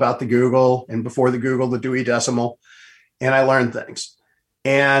 I'm all about the Google, and before the Google, the Dewey Decimal. And I learned things.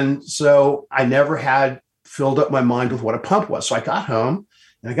 And so I never had filled up my mind with what a pump was. So I got home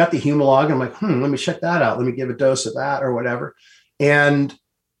and I got the Humalog, and I'm like, let me check that out. Let me give a dose of that or whatever. And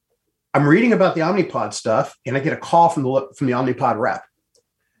I'm reading about the Omnipod stuff, and I get a call from the Omnipod rep.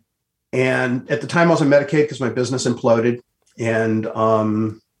 And at the time I was on Medicaid because my business imploded. And,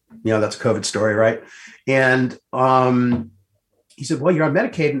 that's a COVID story, right? And he said, well, you're on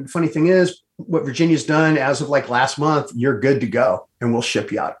Medicaid. And the funny thing is, what Virginia's done as of like last month, you're good to go. And we'll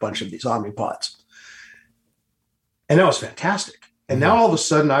ship you out a bunch of these Omnipods. And that was fantastic. And now all of a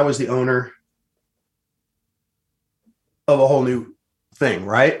sudden I was the owner of a whole new thing,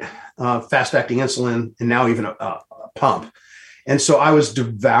 right? Fast acting insulin, and now even a pump. And so I was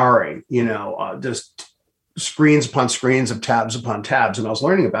devouring, just screens upon screens of tabs upon tabs. And I was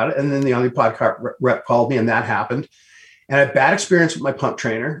learning about it. And then the Omnipod rep called me, and that happened. And I had a bad experience with my pump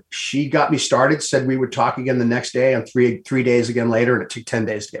trainer. She got me started, said we would talk again the next day, and three days again later. And it took 10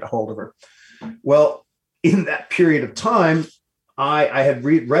 days to get a hold of her. Well, in that period of time, I had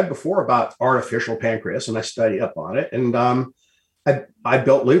read before about artificial pancreas, and I studied up on it. And I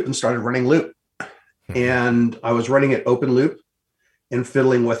built Loop and started running Loop. And I was running it open loop and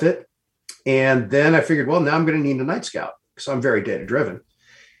fiddling with it. And then I figured, well, now I'm going to need a Night Scout because I'm very data driven.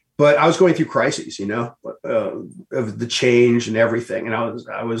 But I was going through crises, of the change and everything. And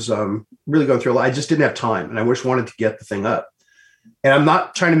I was really going through a lot. I just didn't have time, and I wanted to get the thing up. And I'm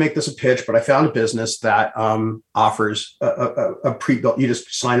not trying to make this a pitch, but I found a business that offers a pre-built. You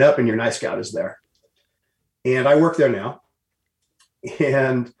just sign up and your Night Scout is there. And I work there now.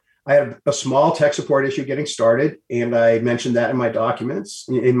 And I had a small tech support issue getting started, and I mentioned that in my documents,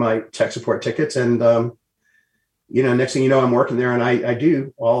 in my tech support tickets. And, next thing you know, I'm working there, and I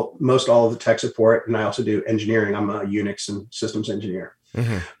do most all of the tech support, and I also do engineering. I'm a Unix and systems engineer.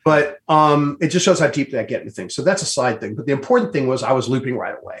 Mm-hmm. But it just shows how deep I get into things. So that's a side thing. But the important thing was I was looping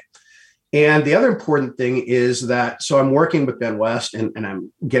right away. And the other important thing is that, so I'm working with Ben West, and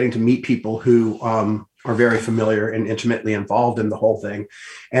I'm getting to meet people who are very familiar and intimately involved in the whole thing.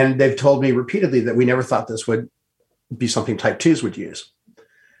 And they've told me repeatedly that we never thought this would be something type 2s would use.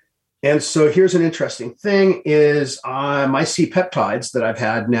 And so here's an interesting thing is my C-peptides that I've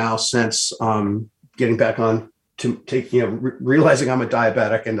had now since getting back on to take, realizing I'm a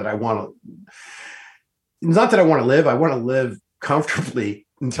diabetic and that I want to, not that I want to live comfortably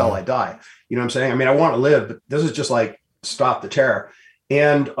until I die. You know what I'm saying? I mean, I want to live, but this is just like stop the terror.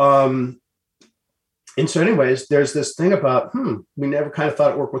 And so anyways, there's this thing about, we never kind of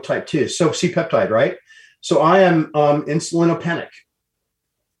thought it worked with type 2. So C-peptide, right? So I am insulinopenic,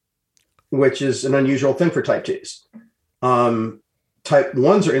 which is an unusual thing for type 2s. Type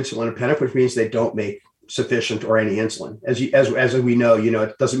 1s are insulinopenic, which means they don't make sufficient or any insulin. As we know,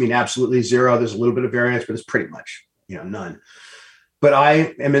 it doesn't mean absolutely zero. There's a little bit of variance, but it's pretty much, none. But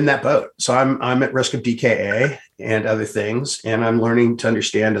I am in that boat. So I'm at risk of DKA and other things, and I'm learning to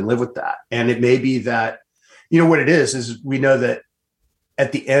understand and live with that. And it may be that, what it is we know that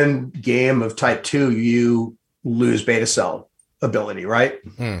at the end game of type 2, you lose beta cell ability, right?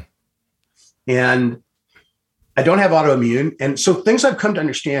 Mm-hmm. And I don't have autoimmune. And so things I've come to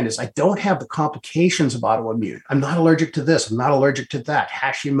understand is I don't have the complications of autoimmune. I'm not allergic to this. I'm not allergic to that.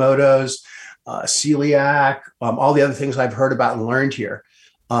 Hashimoto's, celiac, all the other things I've heard about and learned here.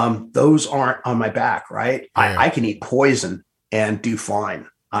 Those aren't on my back, right? Yeah. I can eat poison and do fine.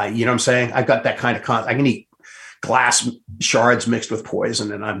 You know what I'm saying? I've got that kind of I can eat glass shards mixed with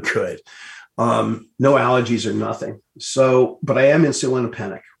poison and I'm good. No allergies or nothing. So, but I am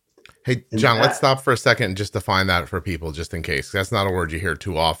insulinopenic. Hey, John, let's stop for a second and just define that for people, just in case. That's not a word you hear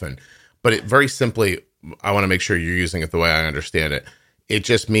too often. But it very simply, I want to make sure you're using it the way I understand it. It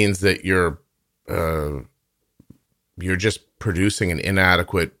just means that you're just producing an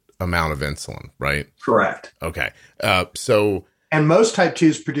inadequate amount of insulin, right? Correct. Okay. And most type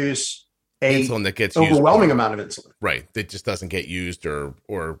 2s produce insulin that gets overwhelming amount of insulin. Right. That just doesn't get used or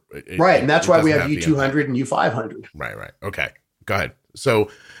right. And that's why we have U200 and U500. Right. Okay. Go ahead. So,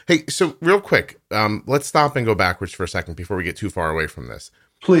 hey, real quick, let's stop and go backwards for a second before we get too far away from this.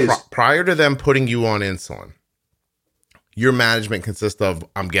 Please. Prior to them putting you on insulin, your management consists of,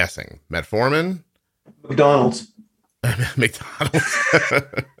 I'm guessing, metformin, McDonald's. McDonald's.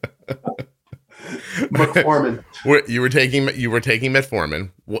 Metformin. You were taking metformin,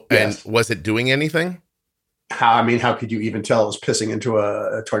 and yes. Was it doing anything? How could you even tell it was pissing into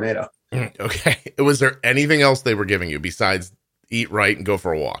a tornado? Okay. Was there anything else they were giving you besides eat right and go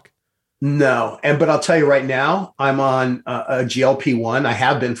for a walk? No. But I'll tell you right now, I'm on a GLP-1. I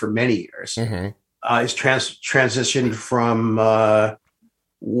have been for many years. Mm-hmm. It's transitioned from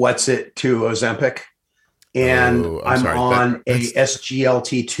What's It to Ozempic. And I'm on a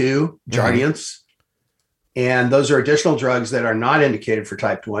SGLT2, Jardiance. Mm-hmm. And those are additional drugs that are not indicated for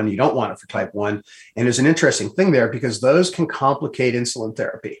type 1. You don't want it for type 1. And there's an interesting thing there because those can complicate insulin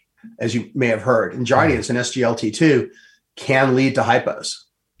therapy, as you may have heard. And Jardiance and SGLT2 can lead to hypos.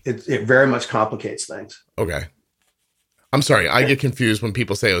 It very much complicates things. Okay. I'm sorry. I get confused when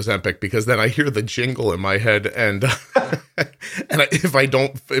people say Ozempic because then I hear the jingle in my head, and if I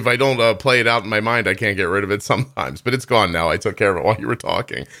don't play it out in my mind, I can't get rid of it sometimes. But it's gone now. I took care of it while you were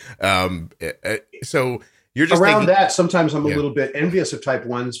talking. So you're just around that. Sometimes I'm a little bit envious of type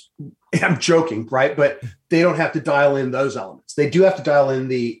 1s. I'm joking, right? But they don't have to dial in those elements. They do have to dial in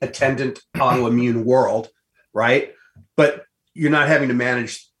the attendant autoimmune world, right? But you're not having to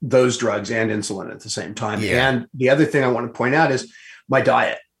manage those drugs and insulin at the same time. Yeah. And the other thing I want to point out is my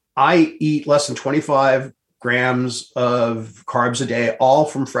diet. I eat less than 25 grams of carbs a day, all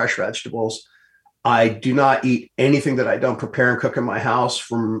from fresh vegetables. I do not eat anything that I don't prepare and cook in my house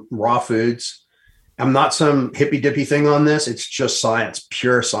from raw foods. I'm not some hippy dippy thing on this. It's just science,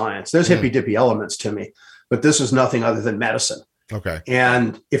 pure science. There's hippy dippy elements to me, but this is nothing other than medicine. Okay.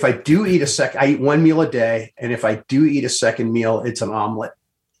 And if I do eat I eat one meal a day. And if I do eat a second meal, it's an omelet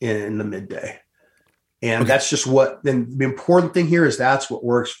in the midday. And that's just then the important thing here is that's what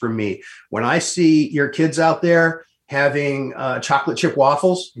works for me. When I see your kids out there having chocolate chip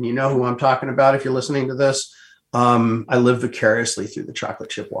waffles, and you know who I'm talking about if you're listening to this, I live vicariously through the chocolate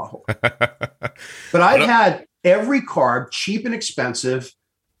chip waffle. But I've had every carb, cheap and expensive,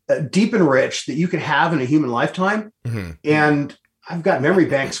 deep and rich that you could have in a human lifetime. Mm-hmm. And I've got memory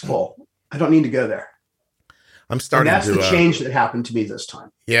banks full. I don't need to go there. I'm starting and that's the change that happened to me this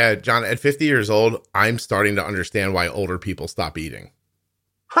time. Yeah, John, at 50 years old, I'm starting to understand why older people stop eating.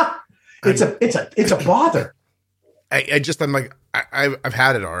 It's a bother. I'm like, I've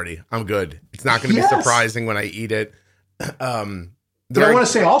had it already. I'm good. It's not going to be surprising when I eat it. But I want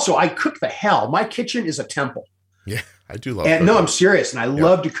to say also, I cook the hell. My kitchen is a temple. Yeah, I do love cooking. No, I'm serious. And I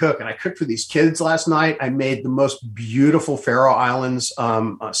love to cook. And I cooked for these kids last night. I made the most beautiful Faroe Islands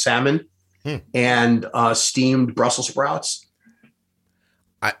salmon and steamed Brussels sprouts.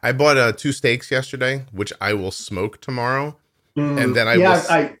 I bought 2 steaks yesterday, which I will smoke tomorrow. And then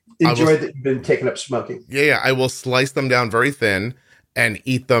I enjoyed that you've been taking up smoking. Yeah. I will slice them down very thin and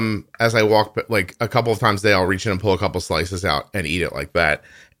eat them as I walk. But like a couple of times a day, I'll reach in and pull a couple slices out and eat it like that.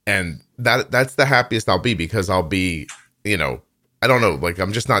 And that's the happiest I'll be because I'll be, I don't know, like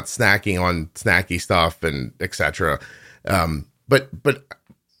I'm just not snacking on snacky stuff and etc. But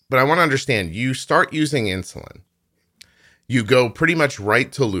I want to understand, you start using insulin. You go pretty much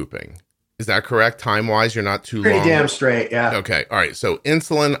right to looping. Is that correct? Time-wise, you're not too pretty long? Pretty damn straight, yeah. Okay, all right. So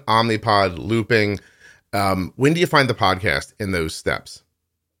insulin, Omnipod, looping. When do you find the podcast in those steps?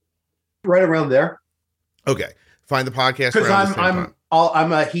 Right around there. Okay. Find the podcast because around the same time.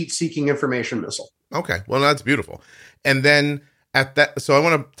 I'm a heat-seeking information missile. Okay, well, that's beautiful. And then so I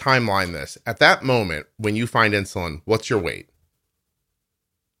want to timeline this. At that moment, when you find insulin, what's your weight?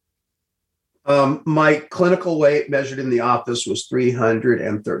 My clinical weight measured in the office was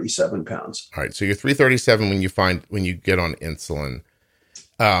 337 pounds. All right. So you're 337 when you get on insulin.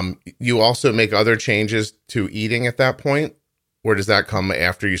 You also make other changes to eating at that point, or does that come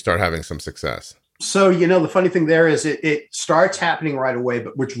after you start having some success? So, the funny thing there is it starts happening right away,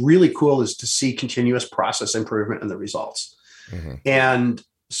 but what's really cool is to see continuous process improvement in the results. Mm-hmm. And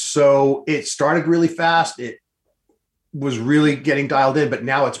so it started really fast. was really getting dialed in, but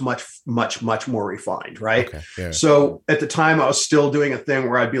now it's much more refined, right? Okay. Yeah. So at the time I was still doing a thing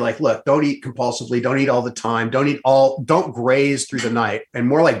where I'd be like, look, don't eat compulsively, don't eat all the time, don't graze through the night. And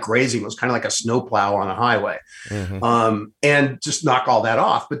more like grazing was kind of like a snowplow on a highway. And just knock all that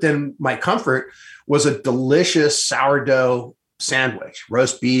off. But then my comfort was a delicious sourdough sandwich,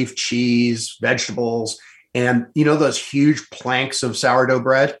 roast beef, cheese, vegetables, and those huge planks of sourdough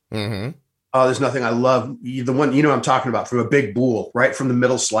bread. Oh, there's nothing I love. The one, I'm talking about, from a big bowl, right from the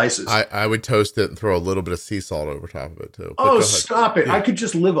middle slices. I would toast it and throw a little bit of sea salt over top of it too. Oh, stop it. Yeah. I could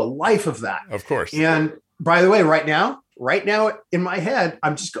just live a life of that. Of course. And by the way, right now in my head,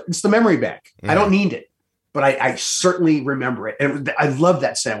 it's the memory bank. I don't need it, but I certainly remember it. And I love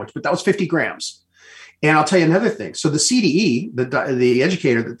that sandwich, but that was 50 grams. And I'll tell you another thing. So the CDE, the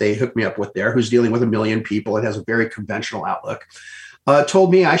educator that they hooked me up with there, who's dealing with 1 million people and has a very conventional outlook,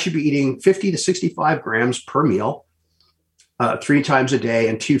 told me I should be eating 50 to 65 grams per meal, 3 times a day,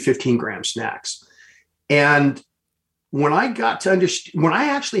 and 2 15-gram snacks. And when I got to understand, when I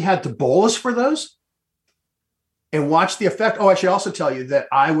actually had to bolus for those and watch the effect. Oh, I should also tell you that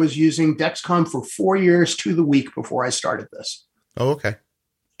I was using Dexcom for 4 years to the week before I started this. Oh, okay.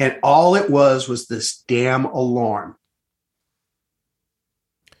 And all it was this damn alarm.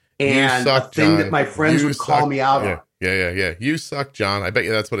 And the thing that my friends would call me out on. Yeah. You suck, John. I bet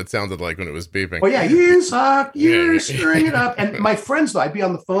you that's what it sounded like when it was beeping. Oh, yeah. You suck. You're screwing it up. And my friends, though, I'd be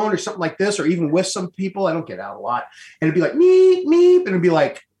on the phone or something like this, or even with some people. I don't get out a lot. And it'd be like, meep, meep. And it'd be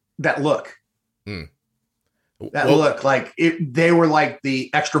like that look. Look, like they were like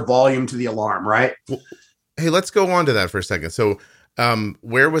the extra volume to the alarm, right? Well, hey, let's go on to that for a second. So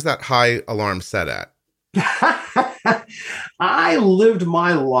where was that high alarm set at? I lived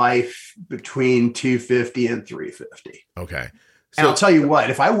my life between 250 and 350. Okay. So, and I'll tell you what,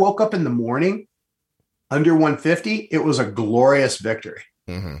 if I woke up in the morning under 150, it was a glorious victory.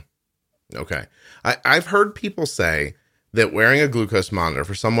 Okay. I've heard people say that wearing a glucose monitor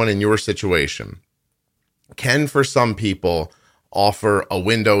for someone in your situation can, for some people, offer a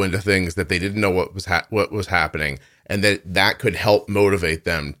window into things that they didn't know what was happening, and that could help motivate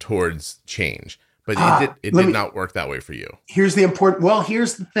them towards change. But it did not work that way for you. Here's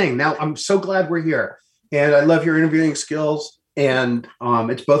the thing. Now, I'm so glad we're here. And I love your interviewing skills. And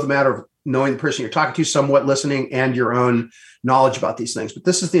it's both a matter of knowing the person you're talking to, somewhat listening, and your own knowledge about these things. But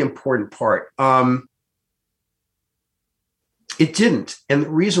this is the important part. It didn't. And the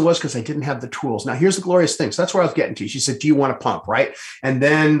reason was because I didn't have the tools. Now, here's the glorious thing. So that's where I was getting to. She said, do you want to pump, right? And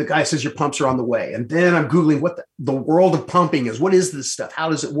then the guy says, your pumps are on the way. And then I'm Googling what the world of pumping is. What is this stuff? How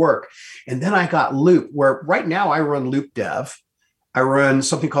does it work? And then I got Loop, where right now I run Loop Dev. I run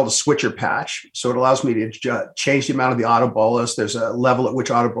something called a switcher patch. So it allows me to change the amount of the autobolus. There's a level at which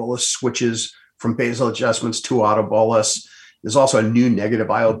autobolus switches from basal adjustments to autobolus. There's also a new negative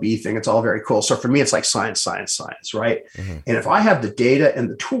IOB thing. It's all very cool. So for me, it's like science, right? And if I have the data and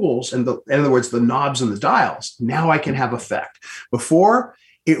the tools, and in other words, the knobs and the dials, now I can have effect. Before,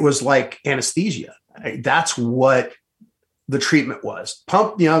 it was like anesthesia. That's what the treatment was.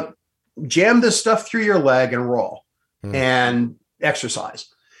 Pump, jam this stuff through your leg and roll and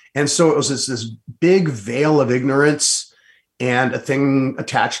exercise. And so it was this big veil of ignorance and a thing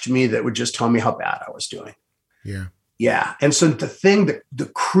attached to me that would just tell me how bad I was doing. Yeah. And so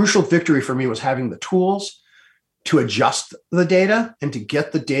the crucial victory for me was having the tools to adjust the data and to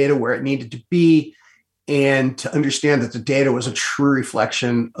get the data where it needed to be, and to understand that the data was a true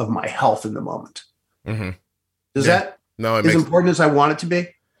reflection of my health in the moment. Does that as important as I want it to be?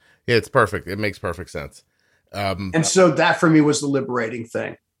 Yeah, it's perfect. It makes perfect sense. And so that for me was the liberating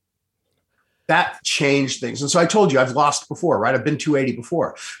thing. That changed things. And so I told you, I've lost before, right? I've been 280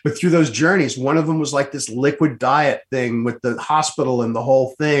 before. But through those journeys, one of them was like this liquid diet thing with the hospital and the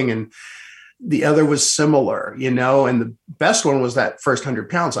whole thing. And the other was similar, and the best one was that first 100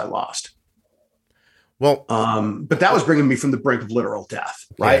 pounds I lost. Well, but that was bringing me from the brink of literal death,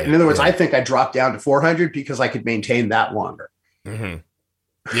 right? In other words, I think I dropped down to 400 because I could maintain that longer.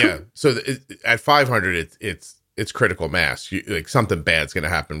 Yeah. So at 500, it's critical mass. Like something bad's going to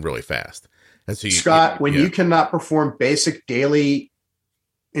happen really fast. And so Scott, when you cannot perform basic daily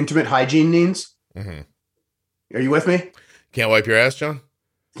intimate hygiene needs, are you with me? Can't wipe your ass, John?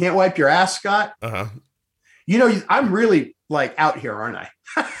 Can't wipe your ass, Scott? I'm really like out here, aren't I?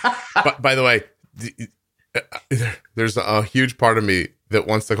 By the way, there's a huge part of me that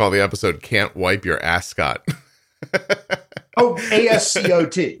wants to call the episode "Can't Wipe Your Ass, Scott." Oh,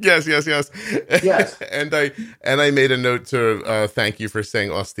 ASCOT. Yes. And I made a note to thank you for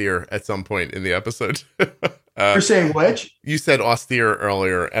saying austere at some point in the episode. You're saying which? You said austere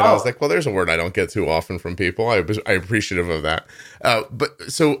earlier, and I was like, well, there's a word I don't get too often from people. I'm appreciative of that.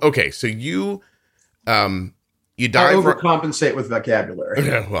 So you dive. I overcompensate with vocabulary.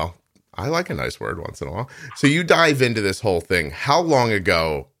 Yeah, well, I like a nice word once in a while. So you dive into this whole thing. How long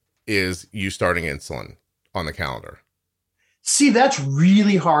ago is you starting insulin on the calendar? See, that's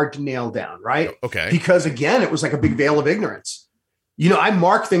really hard to nail down, right? Okay. Because again, it was like a big veil of ignorance. You know, I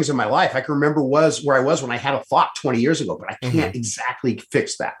mark things in my life. I can remember where I was when I had a thought 20 years ago, but I can't exactly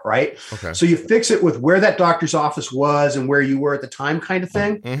fix that, right? Okay. So you fix it with where that doctor's office was and where you were at the time kind of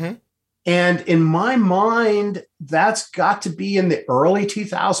thing. Mm-hmm. And in my mind, that's got to be in the early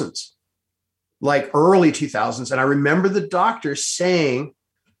 2000s, like early 2000s. And I remember the doctor saying,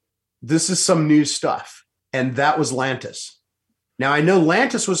 this is some new stuff. And that was Lantus. Now, I know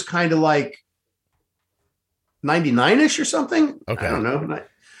Lantus was kind of like 99-ish or something. Okay. I don't know.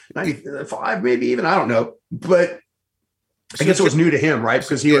 95, maybe even. I don't know. But I guess it was new to him, right?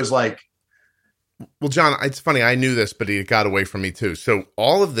 Because he was like... Well, John, it's funny. I knew this, but it got away from me too. So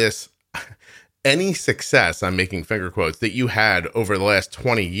all of this, any success, I'm making finger quotes, that you had over the last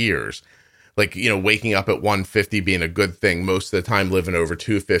 20 years, like, you know, waking up at 150 being a good thing, most of the time living over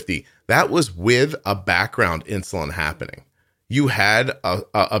 250, that was with a background insulin happening. You had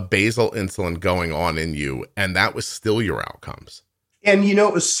a basal insulin going on in you, and that was still your outcomes. And, you know,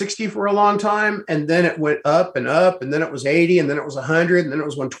 it was 60 for a long time, and then it went up, and then it was 80, and then it was 100, and then it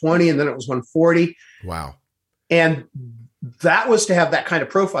was 120, and then it was 140. Wow. And that was to have that kind of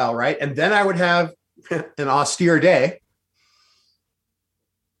profile, right? And then I would have an austere day.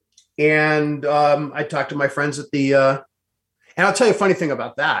 And I talked to my friends at the, and I'll tell you a funny thing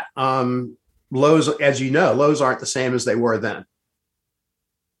about that. Lows, as you know, lows aren't the same as they were then.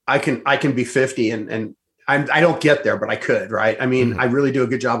 I can be 50 and I don't get there, but I could, right? I mean, I really do a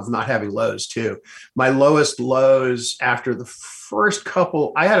good job of not having lows too. My lowest lows after the first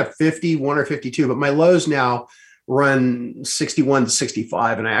couple, I had a 51 or 52, but my lows now run 61 to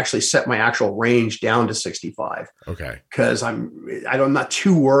 65. And I actually set my actual range down to 65. Okay. Because I'm not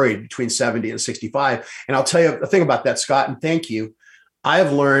too worried between 70 and 65. And I'll tell you the thing about that, Scott, and thank you. I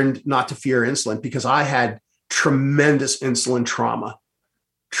have learned not to fear insulin because I had tremendous insulin trauma,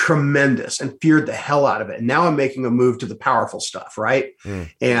 and feared the hell out of it. And now I'm making a move to the powerful stuff, right?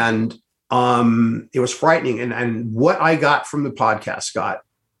 And it was frightening. And what I got from the podcast, Scott,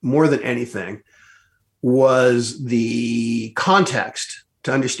 more than anything, was the context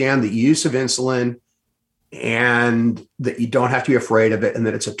to understand the use of insulin and that you don't have to be afraid of it and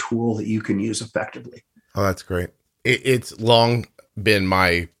that it's a tool that you can use effectively. Oh, that's great. It's long been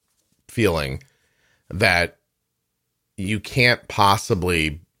my feeling that you can't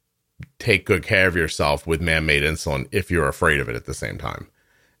possibly take good care of yourself with man-made insulin if you're afraid of it at the same time.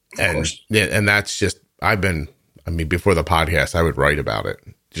 And that's just, before the podcast, I would write about it,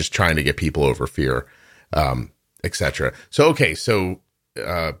 just trying to get people over fear, etc. So, okay. So,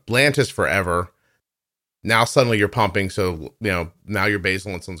 Lantus forever. Now suddenly you're pumping. So, you know, now your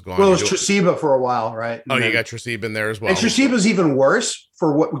basal insulin's gone. Well, it was Tresiba for a while, right? And you got Tresiba in there as well. And Tresiba's even worse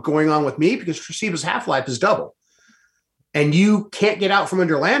for what was going on with me because Tresiba's half-life is double. And you can't get out from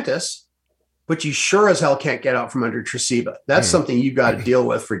under Lantus, but you sure as hell can't get out from under Tresiba. That's something you got to deal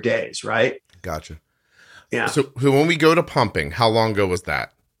with for days, right? Gotcha. Yeah. So when we go to pumping, how long ago was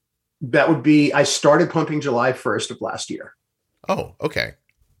that? That would be, I started pumping July 1st of last year. Oh, okay.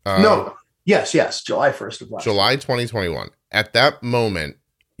 Yes, July 1st of last year. July 2021. At that moment,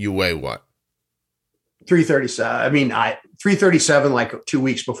 you weigh what? 337. 337 like 2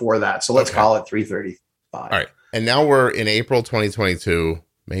 weeks before that. So let's call it 335. All right. And now we're in April 2022,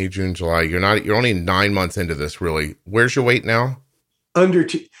 May, June, July. You're only 9 months into this, really. Where's your weight now? Under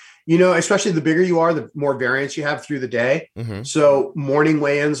two. You know, especially the bigger you are, the more variance you have through the day. Mm-hmm. So morning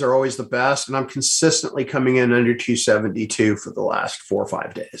weigh-ins are always the best. And I'm consistently coming in under 272 for the last 4 or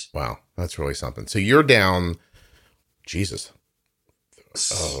 5 days. Wow. That's really something. So you're down, Jesus.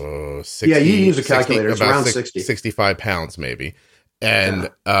 60, yeah, you use a calculator. It's around 60. 65 pounds maybe. And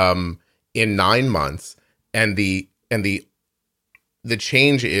in 9 months. And the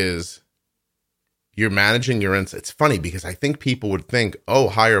change is you're managing your insulin. It's funny because I think people would think, oh,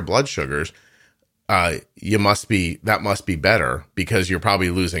 higher blood sugars, that must be better because you're probably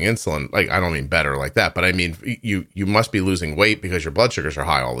losing insulin. Like, I don't mean better like that, but I mean, you must be losing weight because your blood sugars are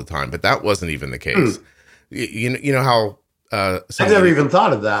high all the time, but that wasn't even the case. You know how, I've never even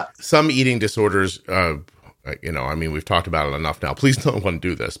thought of that. Some eating disorders, we've talked about it enough now. Please don't want to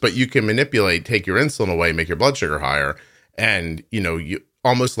do this, but you can take your insulin away, make your blood sugar higher. And, you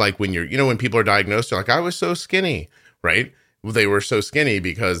almost like when when people are diagnosed, they're like, I was so skinny, right? they were so skinny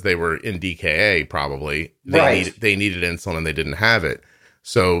because they were in DKA. Probably they needed insulin and they didn't have it.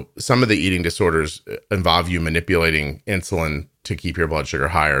 So some of the eating disorders involve you manipulating insulin to keep your blood sugar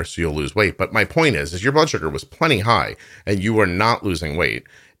higher, so you'll lose weight. But my point is your blood sugar was plenty high, and you were not losing weight.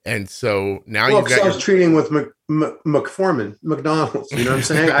 And so now you've got. I was treating with McForman, McDonald's. You know what I'm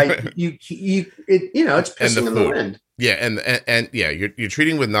saying? It's pissing in the wind. Yeah, and yeah, you're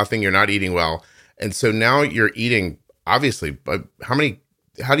treating with nothing. You're not eating well, and so now you're eating. Obviously, but how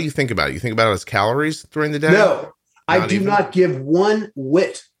do you think about it? You think about it as calories during the day? No, I do not give one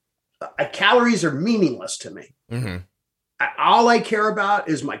whit. Calories are meaningless to me. Mm-hmm. All I care about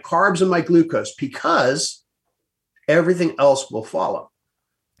is my carbs and my glucose, because everything else will follow.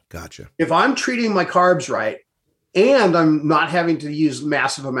 Gotcha. If I'm treating my carbs right and I'm not having to use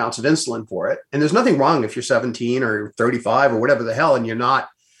massive amounts of insulin for it, and there's nothing wrong if you're 17 or 35 or whatever the hell, and you're not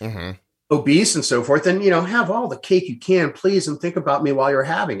obese and so forth, then, have all the cake you can, please, and think about me while you're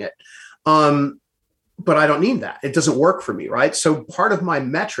having it. But I don't need that. It doesn't work for me, right? So part of my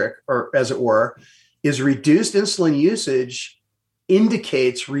metric, or as it were, is reduced insulin usage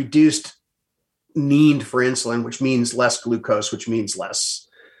indicates reduced need for insulin, which means less glucose, which means less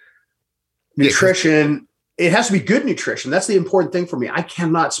nutrition. It has to be good nutrition. That's the important thing for me. I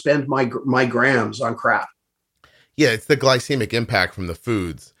cannot spend my grams on crap. Yeah, it's the glycemic impact from the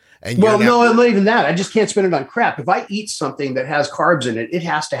foods. And no, not even that. I just can't spend it on crap. If I eat something that has carbs in it, it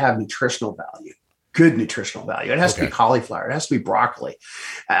has to have nutritional value, good nutritional value. It has to be cauliflower. It has to be broccoli.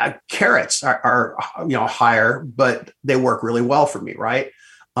 Carrots are higher, but they work really well for me, right?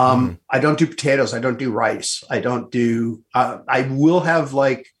 I don't do potatoes. I don't do rice. I don't do. I will have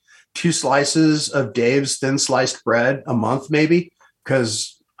like 2 slices of Dave's thin sliced bread a month, maybe,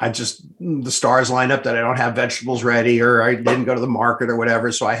 because the stars line up that I don't have vegetables ready, or I didn't go to the market or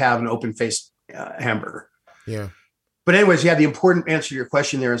whatever. So I have an open faced hamburger. Yeah. But anyways, the important answer to your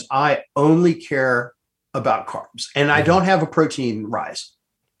question there is I only care about carbs, and I don't have a protein rise.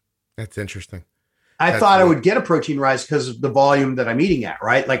 That's interesting. I thought I would get a protein rise because of the volume that I'm eating at,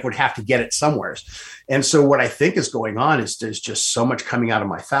 right? Like would have to get it somewhere. And so what I think is going on is there's just so much coming out of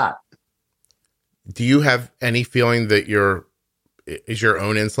my fat. Do you have any feeling that is your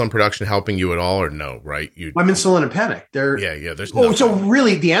own insulin production helping you at all, or no? Right? I'm insulin-dependent. There's so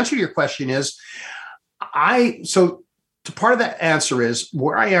really the answer to your question is part of that answer is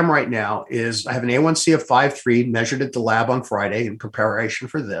where I am right now is I have an A1C of 5.3 measured at the lab on Friday in preparation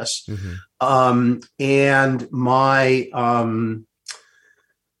for this. And my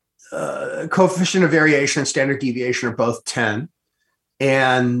coefficient of variation and standard deviation are both 10.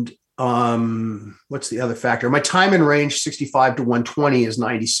 And what's the other factor? My time in range 65 to 120 is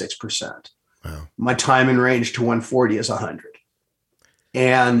 96%. Wow. My time in range to 140 is 100.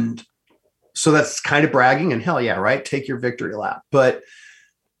 And so that's kind of bragging, and hell yeah, right? Take your victory lap. But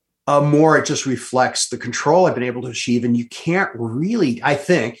more, it just reflects the control I've been able to achieve. And you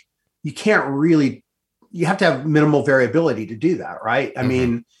have to have minimal variability to do that, right? I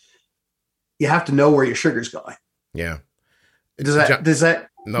mean, you have to know where your sugar's going. Yeah. Does that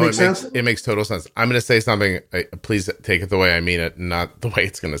make sense? It makes total sense. I'm going to say something. Please take it the way I mean it, not the way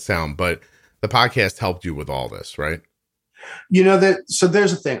it's going to sound, but the podcast helped you with all this, right? So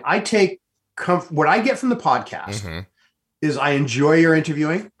there's the thing. I take what I get from the podcast is I enjoy your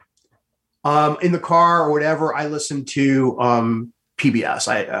interviewing. In the car or whatever, I listen to PBS.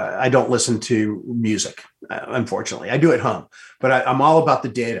 I don't listen to music, unfortunately. I do at home, but I'm all about the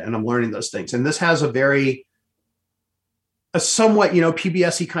data and I'm learning those things. And this has a somewhat,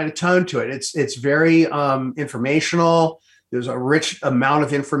 PBS-y kind of tone to it. It's very informational. There's a rich amount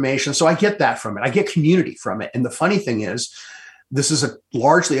of information. So I get that from it. I get community from it. And the funny thing is, this is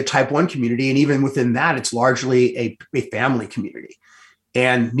largely a type 1 community. And even within that, it's largely a family community.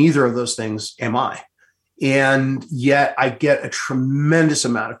 And neither of those things am I. And yet I get a tremendous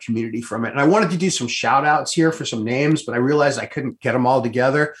amount of community from it. And I wanted to do some shout outs here for some names, but I realized I couldn't get them all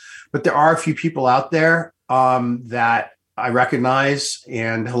together. But there are a few people out there that I recognize,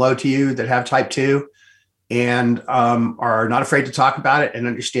 and hello to you, that have type 2 and are not afraid to talk about it and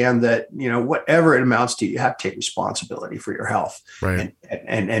understand that, whatever it amounts to, you have to take responsibility for your health, right?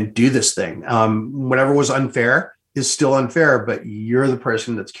 And do this thing. Whatever was unfair is still unfair, but you're the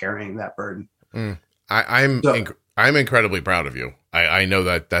person that's carrying that burden. I'm incredibly proud of you. I know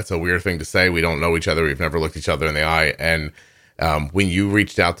that that's a weird thing to say. We don't know each other. We've never looked each other in the eye. And when you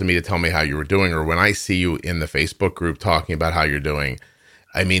reached out to me to tell me how you were doing, or when I see you in the Facebook group talking about how you're doing,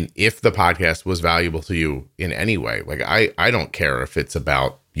 I mean, if the podcast was valuable to you in any way, like I don't care if it's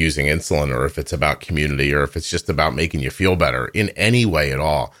about using insulin or if it's about community or if it's just about making you feel better in any way at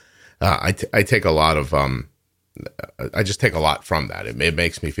all. I take a lot of I just take a lot from that. It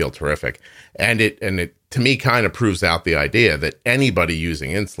makes me feel terrific. And it to me kind of proves out the idea that anybody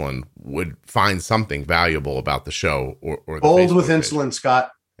using insulin would find something valuable about the show or the Bold with Facebook insulin, page.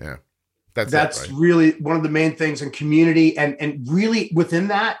 Scott. Yeah. That's right? really one of the main things in community. And really within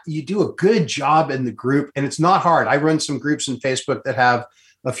that, you do a good job in the group. And it's not hard. I run some groups in Facebook that have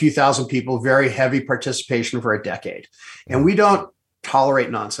a few thousand people, very heavy participation for a decade. And we don't tolerate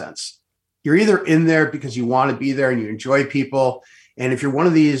nonsense. You're either in there because you want to be there and you enjoy people. And if you're one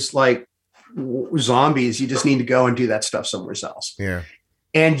of these like zombies, you just need to go and do that stuff somewhere else. Yeah.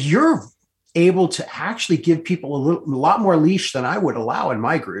 And you're able to actually give people a lot more leash than I would allow in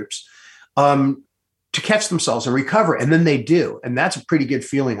my groups. To catch themselves and recover. And then they do. And that's a pretty good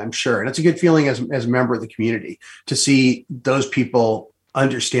feeling, I'm sure. And it's a good feeling as a member of the community to see those people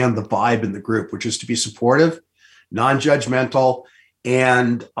understand the vibe in the group, which is to be supportive, non-judgmental,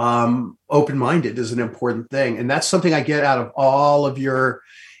 and open-minded is an important thing. And that's something I get out of all of the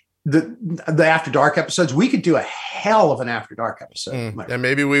After Dark episodes. We could do a hell of an After Dark episode. And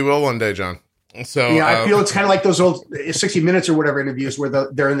maybe we will one day, John. So yeah, I feel it's kind of like those old 60 Minutes or whatever interviews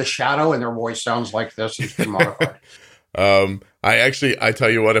where they're in the shadow and their voice sounds like this. I tell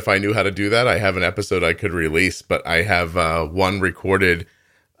you what, if I knew how to do that, I have an episode I could release, but I have one recorded.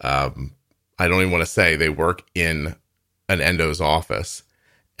 I don't even want to say. They work in an endo's office,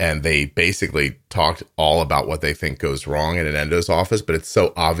 and they basically talked all about what they think goes wrong in an endo's office, but it's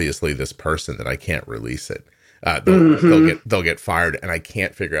so obviously this person that I can't release it. They'll get fired, and I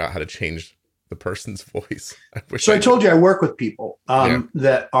can't figure out how to change the person's voice. I told you I work with people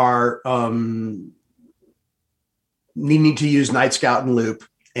that are needing to use Night Scout and Loop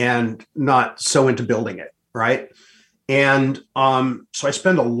and not so into building it, right? And so I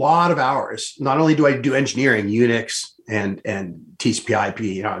spend a lot of hours. Not only do I do engineering, Unix and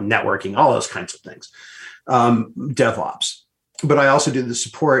TCP/IP, networking, all those kinds of things, DevOps, but I also do the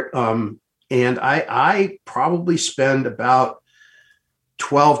support. And I probably spend about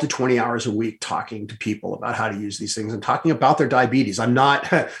 12 to 20 hours a week talking to people about how to use these things and talking about their diabetes. None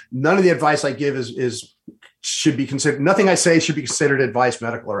of the advice I give should be considered, nothing I say should be considered advice,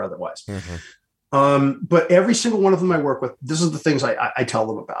 medical or otherwise. Mm-hmm. But every single one of them I work with, this is the things I tell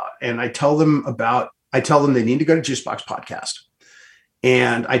them about. And I tell them they need to go to Juicebox Podcast.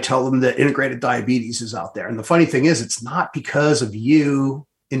 And I tell them that integrated diabetes is out there. And the funny thing is, it's not because of you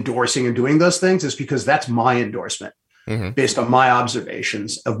endorsing and doing those things. It's because that's my endorsement. Mm-hmm. Based on my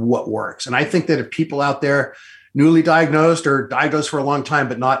observations of what works. And I think that if people out there newly diagnosed or diagnosed for a long time,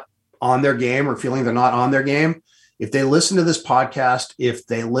 but not on their game or feeling they're not on their game, if they listen to this podcast, if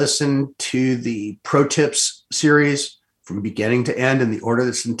they listen to the Pro Tips series from beginning to end in the order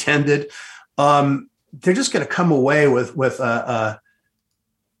that's intended, they're just going to come away with a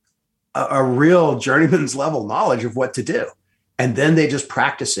real journeyman's level knowledge of what to do. And then they just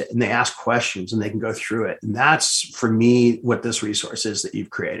practice it and they ask questions and they can go through it. And that's, for me, what this resource is that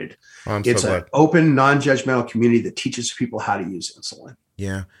you've created. It's an open, non-judgmental community that teaches people how to use insulin.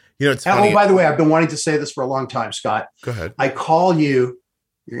 Yeah. It's funny. Oh, by the way, I've been wanting to say this for a long time, Scott. Go ahead. I call you,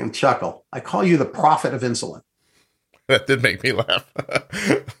 you're going to chuckle, I call you the prophet of insulin. That did make me laugh.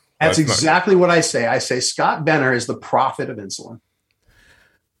 That's exactly what I say. I say Scott Benner is the prophet of insulin.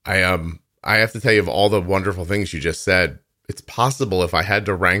 I have to tell you, of all the wonderful things you just said, it's possible if I had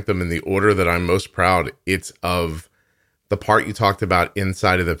to rank them in the order that I'm most proud, it's of the part you talked about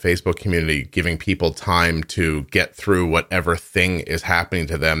inside of the Facebook community, giving people time to get through whatever thing is happening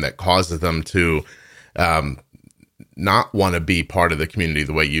to them that causes them to not want to be part of the community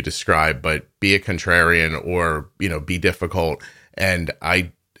the way you describe, but be a contrarian or, be difficult. And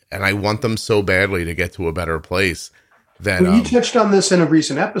I want them so badly to get to a better place. That you touched on this in a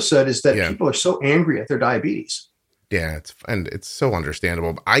recent episode, is that people are so angry at their diabetes. Yeah, it's so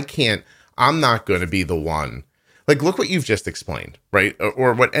understandable. I'm not going to be the one. Like, look what you've just explained, right?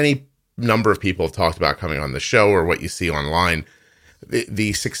 Or what any number of people have talked about coming on the show, or what you see online.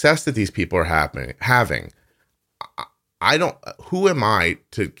 The success that these people are having, who am I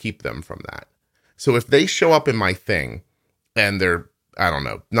to keep them from that? So if they show up in my thing and they're, I don't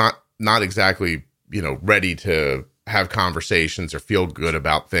know, not exactly, ready to have conversations or feel good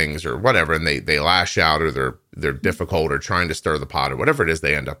about things or whatever, and they lash out, or they're difficult or trying to stir the pot or whatever it is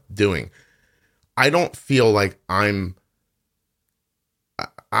they end up doing, I don't feel like I'm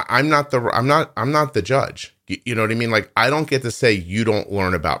not the judge. You know what I mean? Like, I don't get to say you don't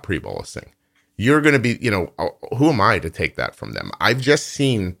learn about pre-bolusing. You're going to be, who am I to take that from them? I've just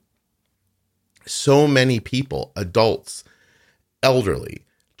seen so many people, adults, elderly,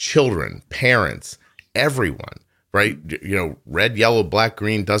 children, parents, everyone right? You know, red, yellow, black,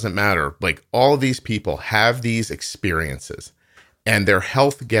 green, doesn't matter. Like all of these people have these experiences and their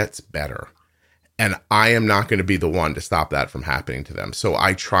health gets better. And I am not going to be the one to stop that from happening to them. So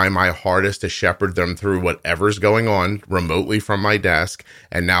I try my hardest to shepherd them through whatever's going on remotely from my desk.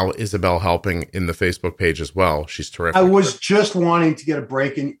 And now Isabel helping in the Facebook page as well. She's terrific. I was just wanting to get a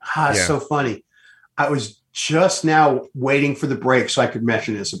break. And it's so funny. I was just now waiting for the break so I could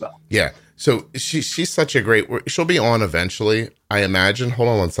mention Isabel. Yeah. So she's such a great, she'll be on eventually, I imagine. Hold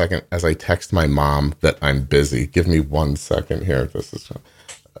on one second as I text my mom that I'm busy. Give me 1 second here. This is,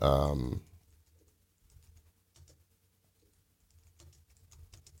 I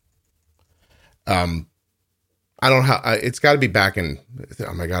don't know how, it's got to be back in,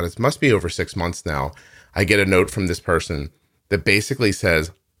 oh my God, it must be over 6 months now. I get a note from this person that basically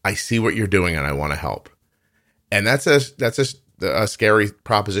says, I see what you're doing and I want to help. And that's a scary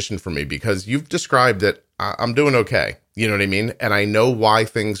proposition for me because you've described that I'm doing okay. You know what I mean? And I know why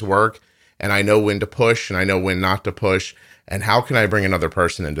things work and I know when to push and I know when not to push. And how can I bring another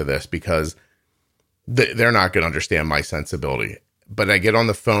person into this? Because they're not going to understand my sensibility. But I get on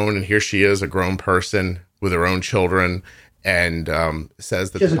the phone and here she is, a grown person with her own children, and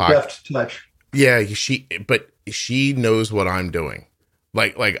says that she has a deft touch. Yeah, she knows what I'm doing.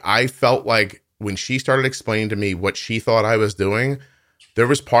 Like I felt like when she started explaining to me what she thought I was doing, there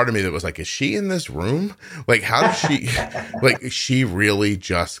was part of me that was like, is she in this room? Like, how does she, like, she really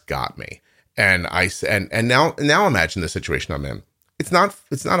just got me. And now imagine the situation I'm in. It's not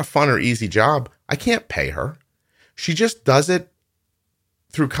a fun or easy job. I can't pay her. She just does it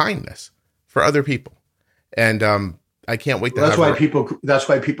through kindness for other people. And I can't wait to that's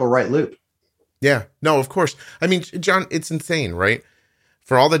why people write Loop. Yeah, no, of course. I mean, John, it's insane, right?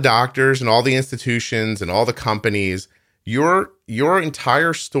 For all the doctors and all the institutions and all the companies, your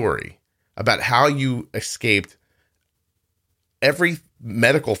entire story about how you escaped every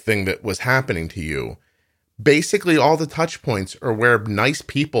medical thing that was happening to you, basically all the touch points are where nice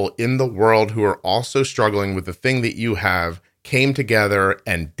people in the world who are also struggling with the thing that you have came together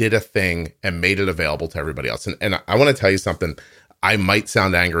and did a thing and made it available to everybody else. And I want to tell you something I might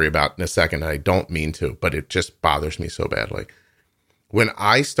sound angry about in a second. And I don't mean to, but it just bothers me so badly. When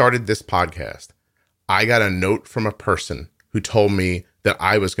I started this podcast, I got a note from a person who told me that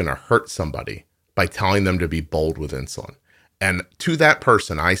I was going to hurt somebody by telling them to be bold with insulin. And to that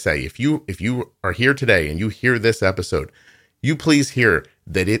person, I say, if you are here today and you hear this episode, you please hear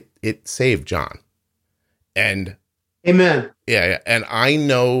that it saved John. And amen. Yeah. And I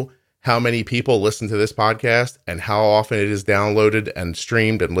know how many people listen to this podcast and how often it is downloaded and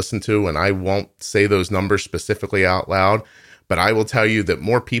streamed and listened to. And I won't say those numbers specifically out loud, but I will tell you that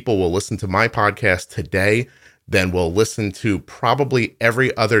more people will listen to my podcast today than will listen to probably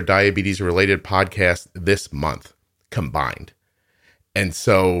every other diabetes related podcast this month combined. And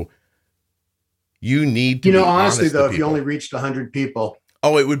so you need to, honestly though, if you only reached 100 people.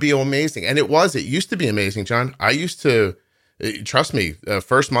 Oh, it would be amazing. And it used to be amazing, John. I used to, trust me,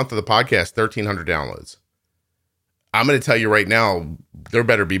 first month of the podcast, 1,300 downloads. I'm going to tell you right now, there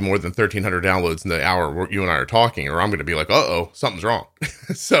better be more than 1,300 downloads in the hour you and I are talking, or I'm going to be like, something's wrong.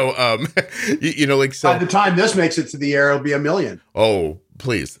 So, so by the time this makes it to the air, it'll be 1 million. Oh,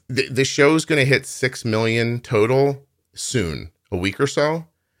 please. The show's going to hit 6 million total soon, a week or so.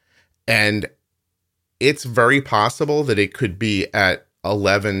 And it's very possible that it could be at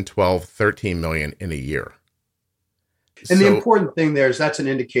 11, 12, 13 million in a year. And the important thing there is that's an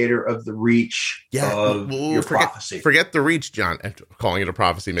indicator of the reach of your prophecy. Forget the reach, John. And calling it a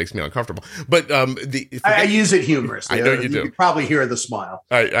prophecy makes me uncomfortable. But I use it humorously. I know you do. You probably hear the smile.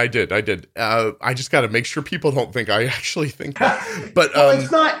 I did. I just got to make sure people don't think I actually think that. But well,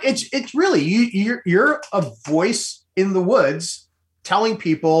 it's not. It's really you're a voice in the woods telling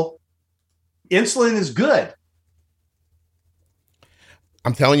people insulin is good.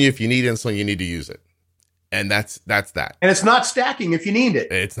 I'm telling you, if you need insulin, you need to use it. And that's that. And it's not stacking if you need it.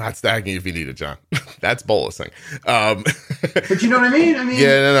 It's not stacking if you need it, John. That's bolusing. But you know what I mean?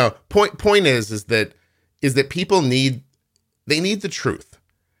 Yeah, no. Point is that people need the truth.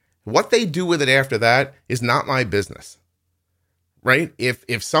 What they do with it after that is not my business. Right?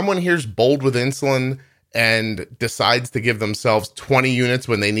 If someone hears bold with insulin and decides to give themselves 20 units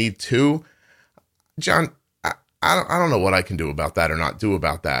when they need 2, John, I don't know what I can do about that or not do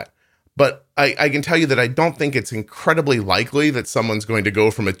about that. But I can tell you that I don't think it's incredibly likely that someone's going to go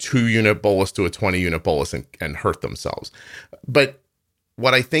from a 2-unit bolus to a 20-unit bolus and hurt themselves. But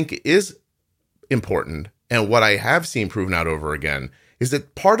what I think is important, and what I have seen proven out over again, is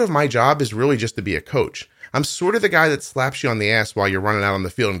that part of my job is really just to be a coach. I'm sort of the guy that slaps you on the ass while you're running out on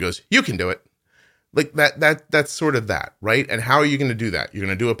the field and goes, you can do it. Like that's sort of that, right? And how are you going to do that? You're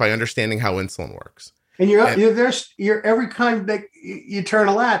going to do it by understanding how insulin works. And you're every time that you turn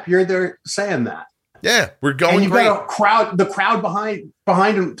a lap, you're there saying that. Yeah, we're going. And you've got the crowd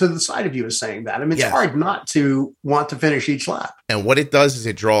behind him to the side of you is saying that. I mean, it's hard not to want to finish each lap. And what it does is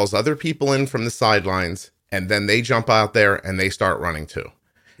it draws other people in from the sidelines, and then they jump out there and they start running too.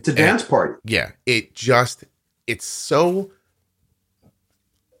 It's a dance party. Yeah, it's so.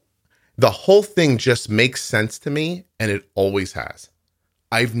 The whole thing just makes sense to me, and it always has.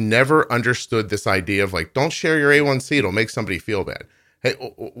 I've never understood this idea of like, don't share your A1C; it'll make somebody feel bad. Hey,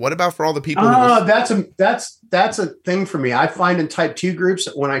 what about for all the people? That's a thing for me. I find in type 2 groups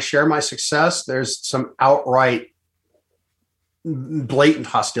that when I share my success, there's some outright blatant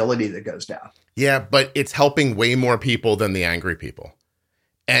hostility that goes down. Yeah, but it's helping way more people than the angry people.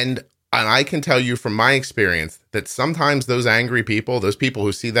 And I can tell you from my experience that sometimes those angry people, those people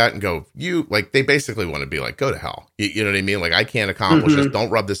who see that and go, they basically want to be like, go to hell. You know what I mean? Like, I can't accomplish this. Don't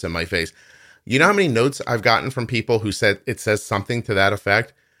rub this in my face. You know how many notes I've gotten from people who said it says something to that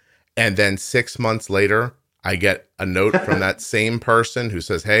effect? And then 6 months later, I get a note from that same person who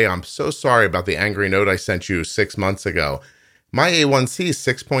says, hey, I'm so sorry about the angry note I sent you 6 months ago. My A1C is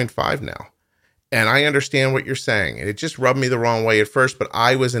 6.5 now. And I understand what you're saying. And it just rubbed me the wrong way at first, but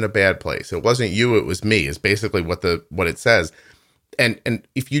I was in a bad place. It wasn't you, it was me, is basically what it says. And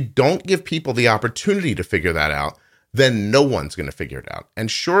if you don't give people the opportunity to figure that out, then no one's going to figure it out. And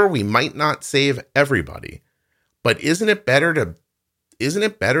sure, we might not save everybody, but isn't it better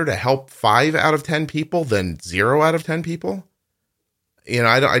to help 5 out of 10 people than 0 out of 10 people? You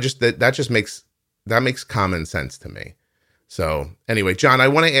know, that makes common sense to me. So anyway, John, I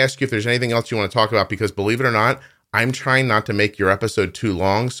want to ask you if there's anything else you want to talk about, because believe it or not, I'm trying not to make your episode too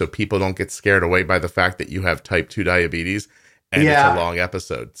long so people don't get scared away by the fact that you have type 2 diabetes. And it's a long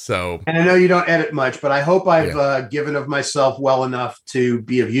episode. So, and I know you don't edit much, but I hope I've given of myself well enough to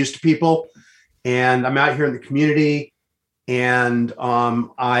be of use to people. And I'm out here in the community, and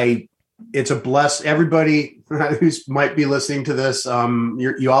it's a bless. Everybody who might be listening to this,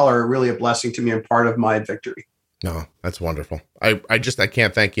 you all are really a blessing to me and part of my victory. No, that's wonderful. I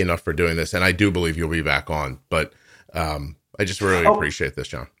can't thank you enough for doing this, and I do believe you'll be back on. But I just really appreciate this,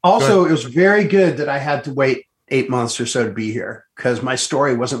 John. Also, it was very good that I had to wait 8 months or so to be here, because my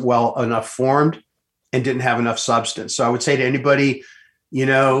story wasn't well enough formed and didn't have enough substance. So I would say to anybody,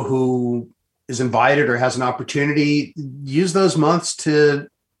 who is invited or has an opportunity, use those months to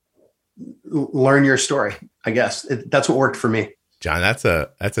learn your story. I guess that's what worked for me. John, that's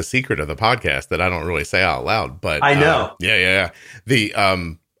a secret of the podcast that I don't really say out loud, but I know. Yeah.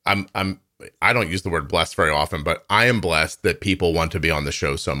 I don't use the word blessed very often, but I am blessed that people want to be on the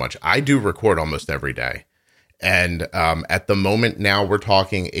show so much. I do record almost every day. And at the moment now, we're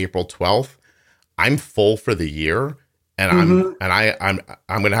talking April 12th. I'm full for the year, and I'm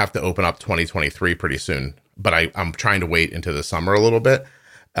going to have to open up 2023 pretty soon. But I'm trying to wait into the summer a little bit.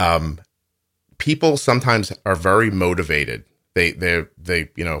 People sometimes are very motivated. They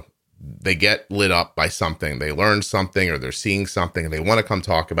get lit up by something. They learn something, or they're seeing something, and they want to come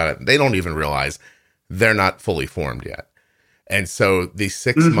talk about it. They don't even realize they're not fully formed yet. And so the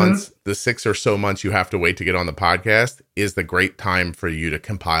 6 months, the 6 or so months you have to wait to get on the podcast is the great time for you to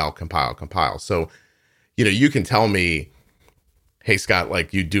compile. So, you can tell me, hey, Scott,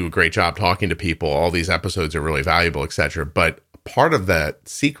 like, you do a great job talking to people. All these episodes are really valuable, etc. But part of that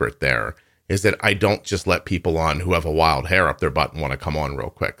secret there is that I don't just let people on who have a wild hair up their butt and want to come on real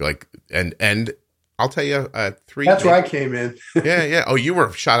quick. Like, and I'll tell you, 3. That's where I came in. Yeah. Oh, you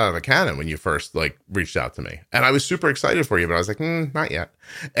were shot out of a cannon when you first reached out to me, and I was super excited for you, but I was like, not yet.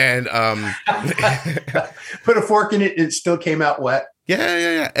 And put a fork in it, and it still came out wet.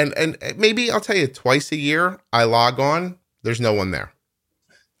 Yeah. And maybe I'll tell you, twice a year I log on. There's no one there,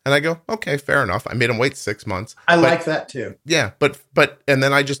 and I go, okay, fair enough. I made them wait 6 months. I like that too. Yeah, but and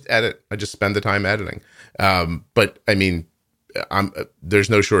then I just edit. I just spend the time editing. But I mean, there's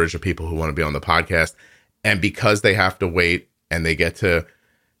no shortage of people who want to be on the podcast, and because they have to wait, and they get to,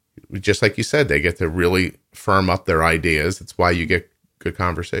 just like you said, they get to really firm up their ideas. It's why you get good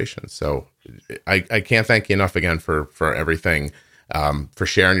conversations. So I can't thank you enough again for everything, for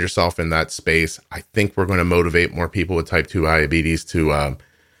sharing yourself in that space. I think we're going to motivate more people with type 2 diabetes to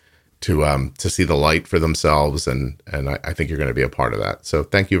see the light for themselves, and I think you're going to be a part of that. So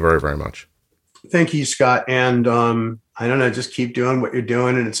thank you very, very much. Thank you, Scott. And I don't know, just keep doing what you're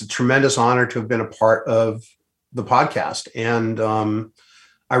doing. And it's a tremendous honor to have been a part of the podcast. And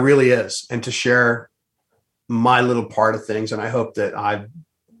I really is. And to share my little part of things. And I hope that I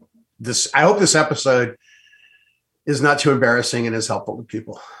hope this episode is not too embarrassing and is helpful to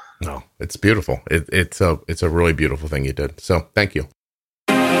people. No, it's beautiful. It's a really beautiful thing you did. So thank you.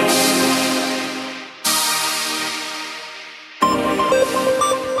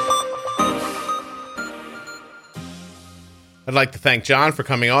 I'd like to thank John for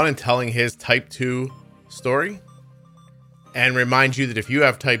coming on and telling his type 2 story, and remind you that if you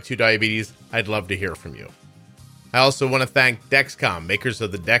have type 2 diabetes, I'd love to hear from you. I also want to thank Dexcom, makers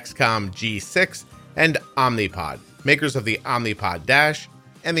of the Dexcom G6, and Omnipod, makers of the Omnipod Dash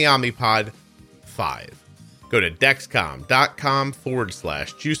and the Omnipod 5. Go to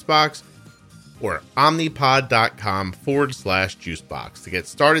dexcom.com/juicebox or omnipod.com/juicebox to get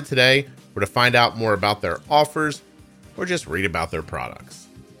started today, or to find out more about their offers, or just read about their products.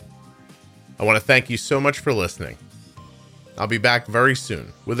 I want to thank you so much for listening. I'll be back very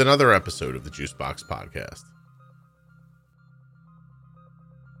soon with another episode of the Juicebox Podcast.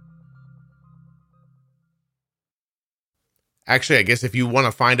 Actually, I guess if you want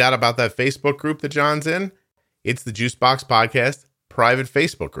to find out about that Facebook group that John's in, it's the Juicebox Podcast private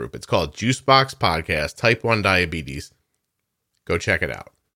Facebook group. It's called Juicebox Podcast Type 1 Diabetes. Go check it out.